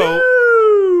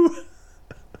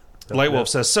 Lightwolf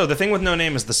says, so the thing with no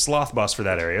name is the sloth boss for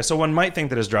that area, so one might think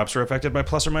that his drops are affected by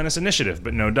plus or minus initiative,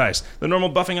 but no dice. The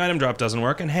normal buffing item drop doesn't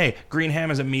work, and hey, green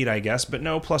ham isn't meat, I guess, but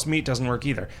no, plus meat doesn't work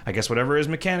either. I guess whatever his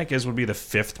mechanic is would be the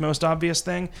fifth most obvious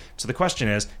thing. So the question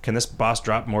is, can this boss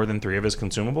drop more than 3 of his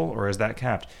consumable, or is that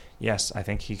capped? Yes, I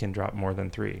think he can drop more than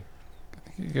 3.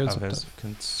 It goes of up his to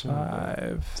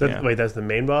consumable. 5. Wait, that's the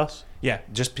main boss? Yeah,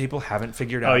 just people haven't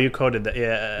figured out. Oh, you coded that.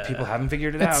 Yeah. People haven't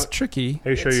figured it It's out. tricky.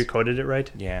 Are you sure you coded it right?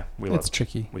 Yeah, It's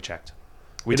tricky. We checked.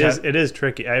 It is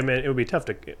tricky. I mean, it would be tough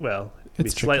to. Well, it'd be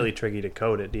It's slightly tricky to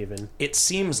code it even. It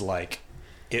seems like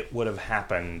it would have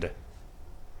happened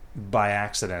by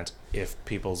accident if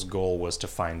people's goal was to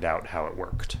find out how it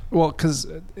worked. Well, because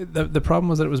the problem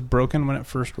was that it was broken when it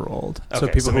first rolled. Okay, so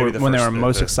people maybe when they were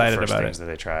most the excited first about things it. that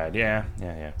they tried. Yeah.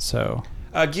 So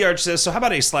George says, so how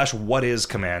about a /whatis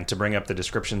command to bring up the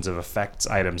descriptions of effects,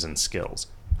 items, and skills?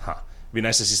 Huh. It'd be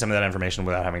nice to see some of that information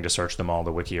without having to search them all,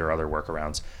 the wiki or other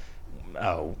workarounds.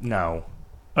 Oh, no.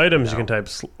 Items you can type.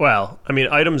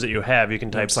 Items that you have, you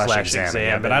can type /exam.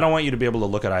 Yeah, but I don't want you to be able to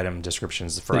look at item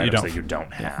descriptions for items that you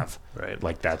don't have. Right.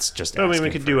 Like, that's just I mean, we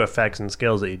could do effects and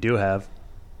skills that you do have.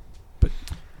 but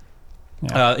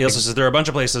he also says there are a bunch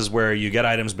of places where you get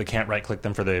items but can't right-click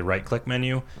them for the right-click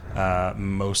menu.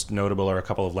 Most notable are a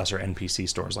couple of lesser NPC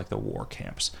stores like the war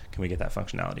camps. Can we get that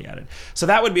functionality added? So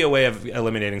that would be a way of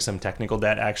eliminating some technical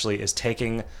debt, actually, is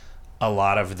taking a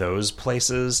lot of those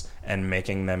places and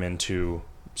making them into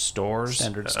stores.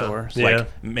 standard stores. Yeah.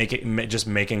 Like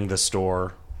making the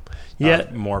store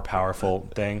more powerful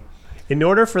thing. In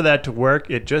order for that to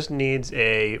work, it just needs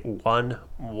a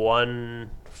one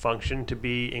function to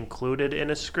be included in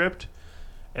a script,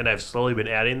 and I've slowly been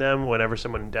adding them whenever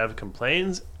someone in dev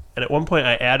complains. And at one point,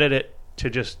 I added it to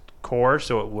just core,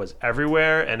 so it was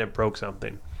everywhere, and it broke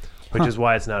something, which is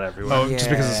why it's not everywhere. Oh, just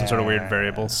because of some sort of weird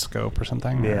variable scope or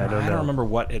something. Yeah, I don't know. Remember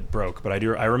what it broke, but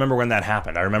I remember when that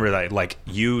happened. I remember that, like,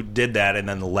 you did that and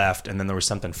then left, and then there was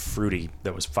something fruity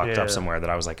that was fucked up somewhere that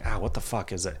I was like, what the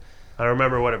fuck is it? I don't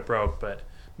remember what it broke, but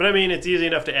I mean, it's easy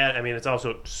enough to add. I mean, it's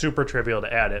also super trivial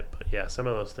to add it, but yeah, some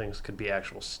of those things could be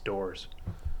actual stores.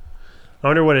 I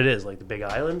wonder what it is, like the Big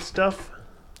Island stuff?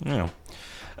 Yeah.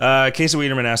 Casey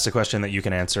Wiederman asked a question that you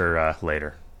can answer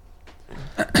later.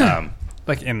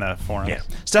 Like in the forums. Yeah.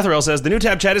 Stethorel says, the new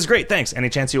tab chat is great, thanks. Any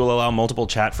chance you will allow multiple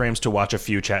chat frames to watch a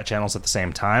few chat channels at the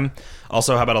same time?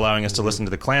 Also, how about allowing us to listen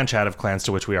to the clan chat of clans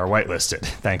to which we are whitelisted?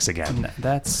 Thanks again.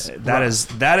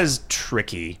 That is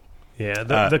tricky. Yeah,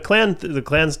 the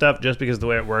clan stuff, just because the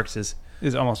way it works is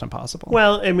almost impossible.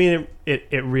 Well, I mean,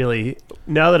 it really,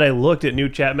 now that I looked at new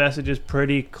chat messages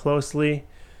pretty closely,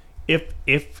 if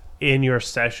in your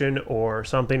session or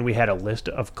something we had a list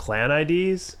of clan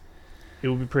IDs, it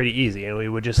would be pretty easy, and we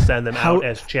would just send them out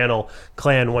as channel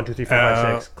clan 1 2 3 4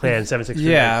 5 6, clan 7 6 3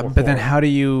 yeah, 4, but then 4. how do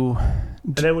you?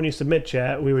 And then when you submit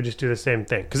chat, we would just do the same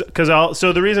thing.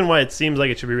 So the reason why it seems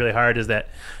like it should be really hard is that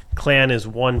clan is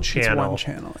one channel. It's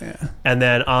one channel, yeah. And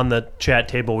then on the chat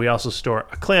table, we also store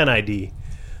a clan ID.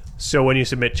 So when you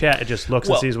submit chat, it just looks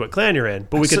and sees what clan you're in.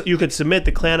 But you could submit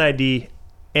the clan ID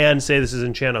and say this is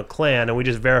in channel clan, and we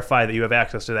just verify that you have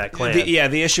access to that clan.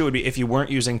 The issue would be if you weren't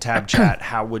using tab chat,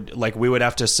 how would we would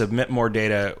have to submit more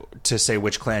data to say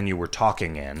which clan you were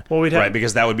talking in, well, right?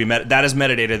 Because that would be that is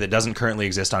metadata that doesn't currently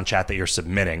exist on chat that you're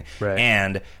submitting. Right.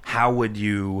 And how would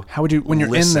you when you're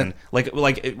listen? in like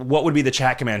what would be the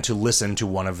chat command to listen to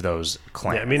one of those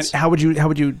clans? Yeah, I mean, how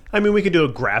would you? I mean, we could do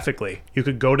it graphically. You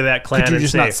could go to that clan and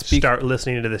say, start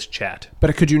listening to this chat.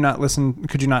 But could you not listen?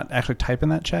 Could you not actually type in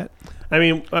that chat? I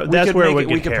mean, that's where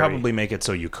we could probably make it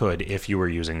so you could if you were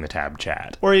using the tab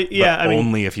chat, or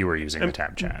only if you were using the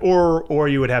tab chat, or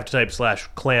you would have to type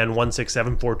 /clan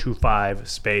 167425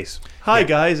 space hi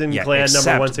guys in clan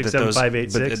number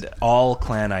 167586. But all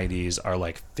clan IDs are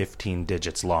like 15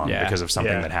 digits long because of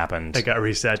something that happened. It got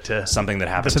reset to something that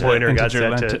happened. The pointer got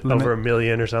set to over 1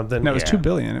 million or something. No, it was 2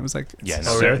 billion. It was like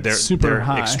they're super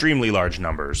high, extremely large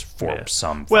numbers for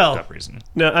some fucked up reason.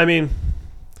 No, I mean,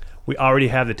 we already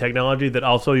have the technology that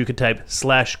also you could type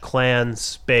 /clan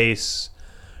space.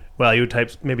 Well, you would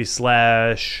type maybe /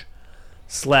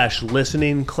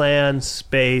 listening clan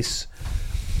space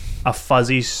a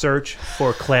fuzzy search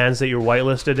for clans that you're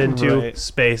whitelisted into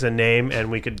space a name,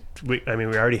 and we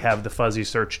already have the fuzzy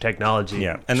search technology.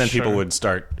 Yeah, and then people would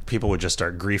just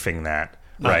start griefing that,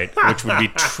 right? Which would be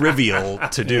trivial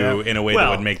to do in a way that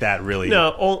would make that really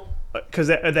because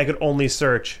that could only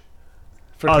search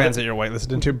for clans that you're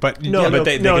whitelisted into, but they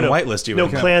can whitelist you.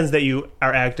 Clans that you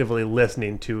are actively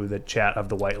listening to the chat of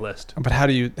the whitelist. But how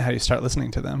do you start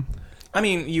listening to them? I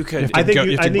mean, you could. I think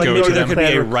there could be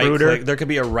a right click. There could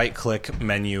be a right click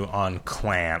menu on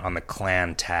clan on the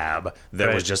clan tab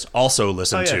that was just also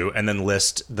listen to, and then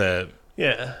list the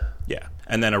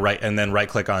and then right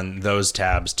click on those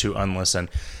tabs to unlisten.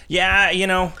 Yeah,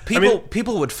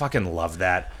 people would fucking love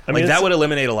that. I mean, that would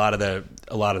eliminate a lot of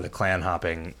the clan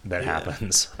hopping that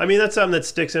happens. I mean, that's something that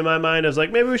sticks in my mind. I was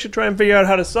like, maybe we should try and figure out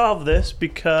how to solve this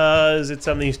because it's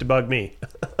something that used to bug me.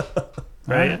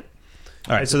 Right?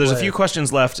 All right, so there's a few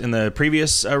questions left in the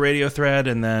previous radio thread,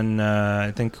 and then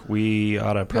I think we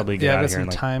ought to probably get out of here in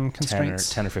like time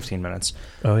constraints. 10 or 15 minutes.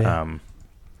 Oh,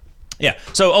 yeah.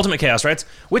 So Ultimate Chaos writes,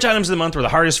 which items of the month were the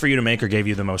hardest for you to make or gave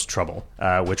you the most trouble?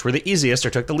 Which were the easiest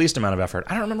or took the least amount of effort?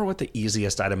 I don't remember what the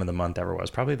easiest item of the month ever was.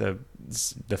 Probably the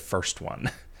first one.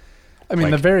 I mean,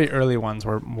 the very early ones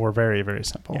were very, very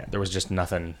simple. Yeah, there was just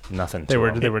nothing. They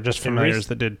were just familiars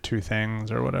that did 2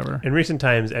 things or whatever. In recent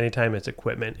times, anytime it's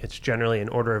equipment, it's generally an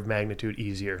order of magnitude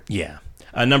easier. Yeah.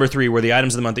 Number 3, were the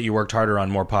items of the month that you worked harder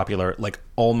on more popular? Like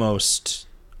almost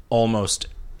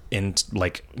in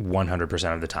like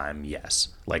 100% of the time, yes.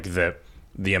 Like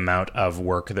the amount of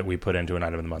work that we put into an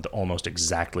item of the month almost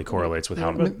exactly correlates with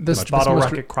how much bottle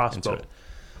rocket crossbow.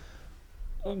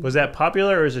 Was that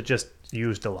popular, or is it just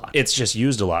used a lot? It's just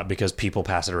used a lot because people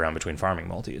pass it around between farming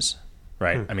multis,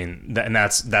 right? I mean, and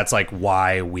that's like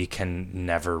why we can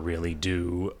never really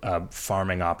do a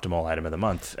farming optimal item of the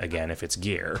month again if it's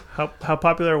gear. How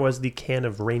popular was the can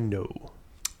of Rainbow?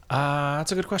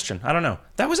 That's a good question. I don't know.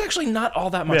 That was actually not all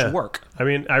that much work. I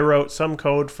mean, I wrote some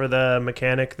code for the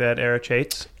mechanic that Erich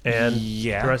hates, and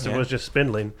the rest of it was just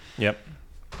spindling. Yep.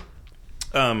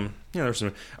 There's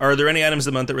some. Are there any items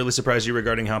of the month that really surprised you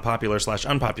regarding how popular /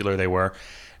 unpopular they were?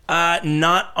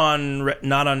 Not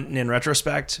in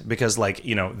retrospect, because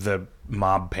the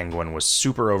mob penguin was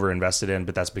super over invested in,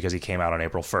 but that's because he came out on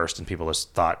April 1st, and people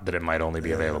just thought that it might only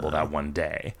be available that one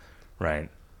day, right?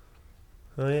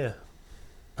 Oh yeah.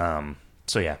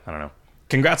 So yeah, I don't know.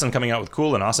 Congrats on coming out with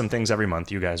cool and awesome things every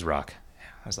month. You guys rock.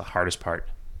 That's the hardest part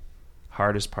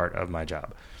of my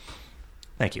job.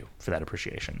 Thank you for that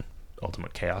appreciation,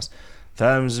 Ultimate Chaos.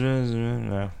 He's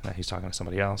talking to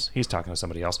somebody else.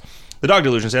 The Dog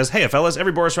Delusion says, hey, fellas,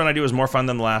 every Boris run I do is more fun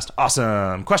than the last.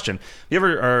 Awesome. Question.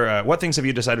 What things have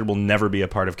you decided will never be a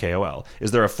part of KoL?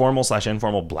 Is there a formal /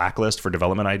 informal blacklist for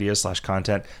development ideas /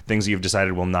 content? Things you've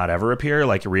decided will not ever appear,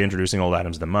 like reintroducing old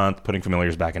items of the month, putting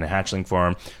familiars back into hatchling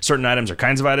form, certain items or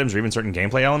kinds of items, or even certain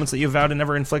gameplay elements that you've vowed to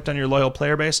never inflict on your loyal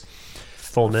player base?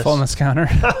 Fullness counter.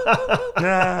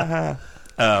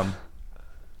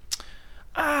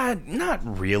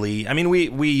 Not really. I mean,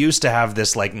 we used to have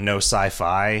this no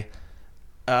sci-fi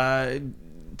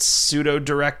pseudo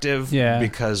directive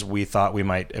because we thought we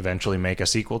might eventually make a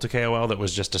sequel to KoL that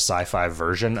was just a sci-fi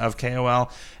version of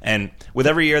KoL. And with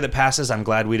every year that passes, I'm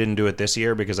glad we didn't do it this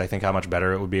year because I think how much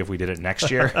better it would be if we did it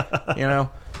next year. You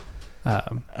know,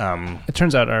 it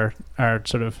turns out our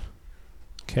sort of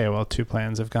KoL 2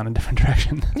 plans have gone a different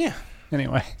direction. Yeah.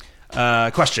 Anyway.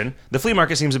 Question. The flea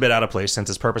market seems a bit out of place since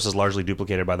its purpose is largely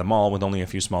duplicated by the mall with only a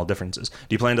few small differences.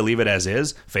 Do you plan to leave it as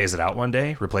is, phase it out one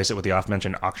day, replace it with the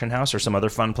oft-mentioned auction house or some other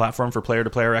fun platform for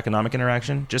player-to-player economic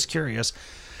interaction? Just curious.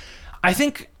 I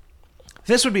think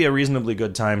this would be a reasonably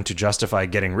good time to justify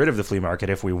getting rid of the flea market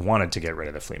if we wanted to get rid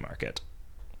of the flea market.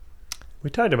 We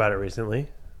talked about it recently.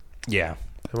 Yeah.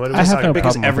 What I have no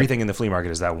because problem everything in the flea market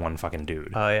is that one fucking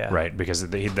dude. Oh, yeah. Right, because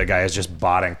the guy is just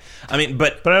botting. I mean,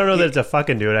 but I don't know that it's a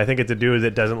fucking dude. I think it's a dude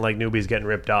that doesn't like newbies getting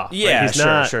ripped off. Yeah,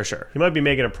 Like, sure. He might be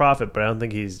making a profit, but I don't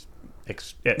think he's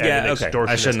extortionist.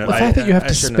 I shouldn't have. The fact that you have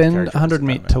to shouldn't spend have 100 meat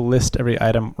characterized to list every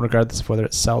item, regardless of whether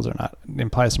it sells or not,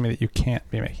 implies to me that you can't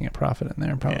be making a profit in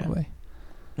there, probably.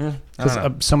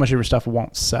 Because so much of your stuff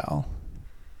won't sell.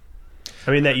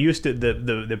 I mean, that used to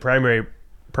the primary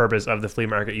purpose of the flea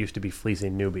market used to be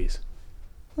fleecing newbies.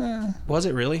 Was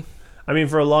it really? I mean,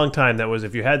 for a long time, that was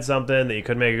if you had something that you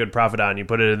could make a good profit on, you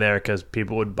put it in there because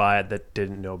people would buy it that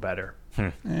didn't know better.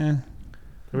 I mean,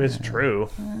 it's true.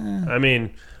 I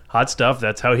mean, Hot Stuff,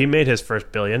 that's how he made his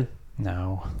first billion.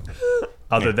 No.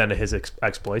 Other than his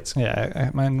exploits.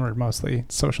 Yeah, mine were mostly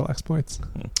social exploits.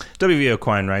 WVO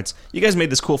Quine writes, you guys made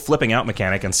this cool flipping out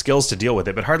mechanic and skills to deal with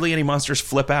it, but hardly any monsters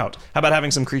flip out. How about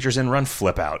having some creatures in run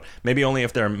flip out? Maybe only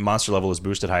if their monster level is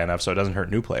boosted high enough so it doesn't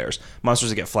hurt new players.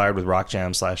 Monsters that get flyed with rock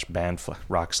jam slash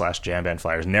jam band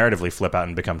flyers narratively flip out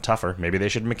and become tougher. Maybe they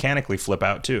should mechanically flip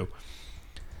out too.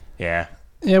 Yeah.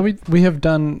 Yeah, we have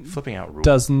done flipping out rules.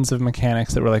 Dozens of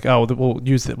mechanics that were like, oh, we'll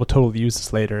use it. We'll totally use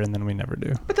this later, and then we never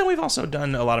do. But then we've also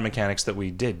done a lot of mechanics that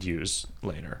we did use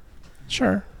later.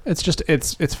 Sure, it's just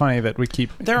it's funny that we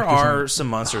keep. There are some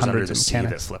monsters under the sea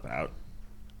that flip out.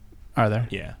 Are there?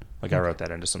 Yeah, like I wrote that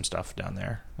into some stuff down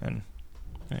there, and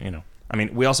I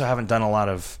mean, we also haven't done a lot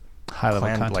of high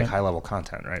level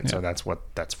content, right? Yeah. So that's what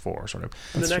that's for, sort of.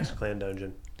 The next clan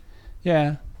dungeon.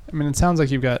 Yeah, I mean, it sounds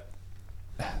like you've got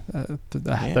a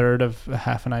third of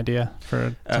half an idea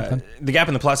for something. The Gap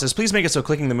in the Plot says, please make it so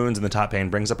clicking the moons in the top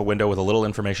pane brings up a window with a little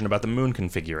information about the moon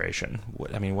configuration.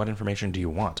 What information do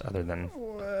you want other than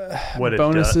what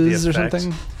bonuses or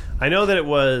something? I know that it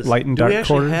was light and dark quarters.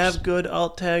 Do we actually have good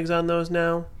alt tags on those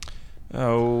now?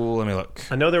 Oh, let me look.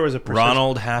 I know there was a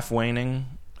Ronald half waning.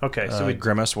 Okay, so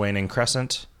Grimace waning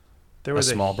crescent. There was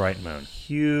a small bright moon.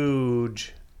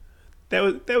 Huge.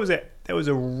 That was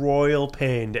a royal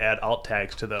pain to add alt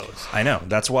tags to those. I know.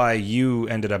 That's why you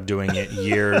ended up doing it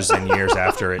years and years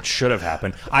after it should have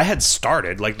happened. I had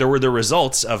started, there were the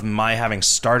results of my having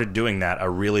started doing that a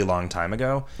really long time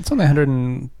ago. It's only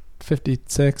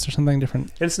 156 or something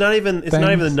different. It's not even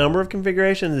the number of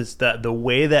configurations. It's that the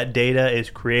way that data is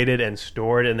created and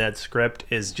stored in that script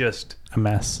is just a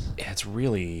mess. Yeah, it's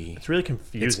really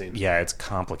confusing. It's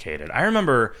complicated. I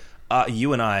remember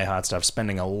you and I, Hot Stuff,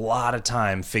 spending a lot of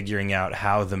time figuring out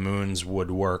how the moons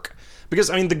would work. Because,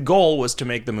 I mean, the goal was to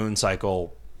make the moon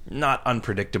cycle not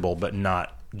unpredictable, but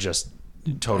not just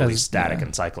totally static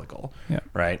and cyclical. Yep.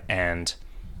 Right? And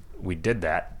we did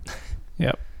that.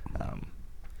 Yep.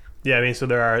 Yeah, I mean, so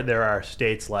there are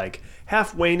states like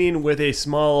half waning with a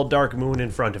small dark moon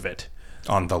in front of it.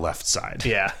 On the left side.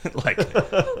 Yeah.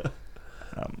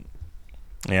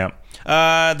 Yeah.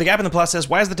 The Gap in the Plus says,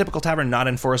 why is the typical tavern not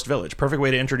in Forest Village? Perfect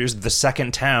way to introduce the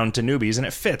second town to newbies, and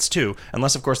it fits, too.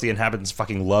 Unless, of course, the inhabitants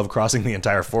fucking love crossing the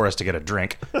entire forest to get a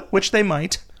drink. Which they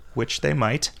might.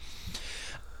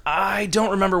 I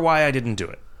don't remember why I didn't do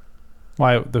it.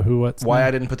 Why? The who, what's Why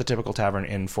I didn't put the typical tavern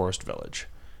in Forest Village.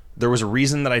 There was a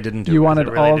reason that I didn't do it. You wanted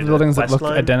all the buildings that looked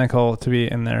identical to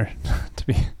be in there, to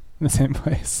be in the same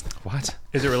place. What?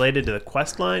 Is it related to the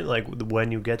quest line? Like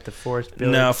when you get the Forest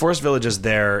Village? No, Forest Village is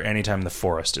there anytime the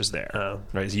forest is there. Oh.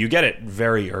 Right? So you get it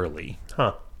very early.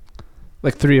 Huh.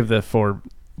 Like 3 of the 4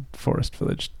 Forest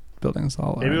Village buildings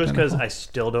all Maybe it was because I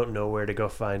still don't know where to go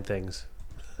find things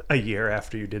a year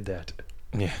after you did that.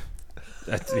 Yeah.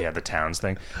 The towns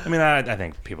thing. I mean, I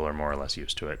think people are more or less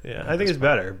used to it. Yeah, I think it's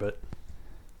better, but...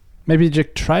 Maybe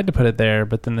Jick tried to put it there,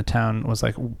 but then the town was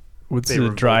like, "What's a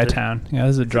dry town?" Yeah,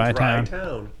 this is a dry town.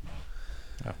 Oh,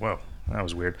 whoa, that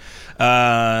was weird.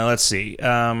 Let's see.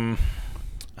 Where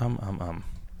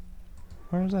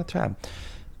was that tab?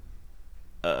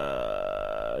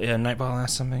 Nightball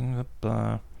asked something.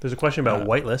 There's a question about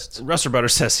whitelists. Ruster Butter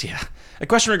says, yeah. A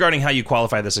question regarding how you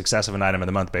qualify the success of an item of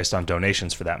the month based on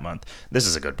donations for that month. This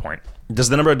is a good point. Does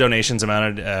the number of donations or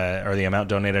the amount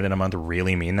donated in a month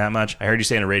really mean that much? I heard you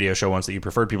say in a radio show once that you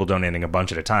preferred people donating a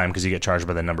bunch at a time because you get charged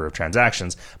by the number of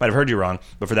transactions. Might have heard you wrong,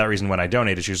 but for that reason, when I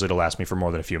donate, it's usually to last me for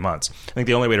more than a few months. I think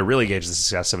the only way to really gauge the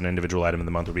success of an individual item of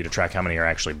the month would be to track how many are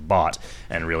actually bought,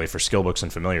 and really for skill books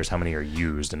and familiars, how many are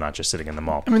used and not just sitting in the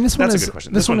mall. I mean, That's a good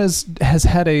question. This one has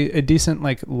had a decent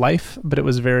life, but it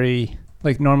was very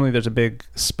normally there's a big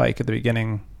spike at the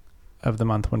beginning of the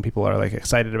month when people are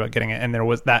excited about getting it, and there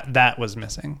was that was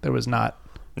missing. There was not.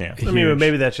 Yeah, I mean,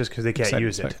 maybe that's just because they can't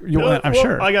use it. I'm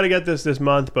sure I got to get this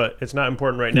month, but it's not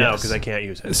important right now because I can't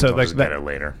use it. So get it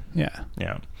later. Yeah.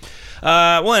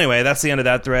 Well, anyway, that's the end of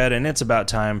that thread, and it's about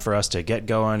time for us to get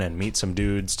going and meet some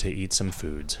dudes to eat some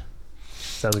foods.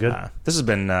 Sounds good. This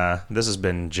has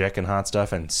been Jack and Hot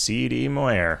Stuff and CD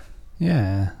Moyer.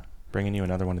 Yeah. Bringing you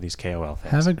another one of these KoL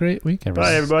things. Have a great week,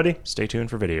 everybody. Bye, everybody. Stay tuned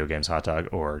for Video Games Hot Dog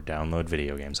or download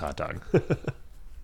Video Games Hot Dog.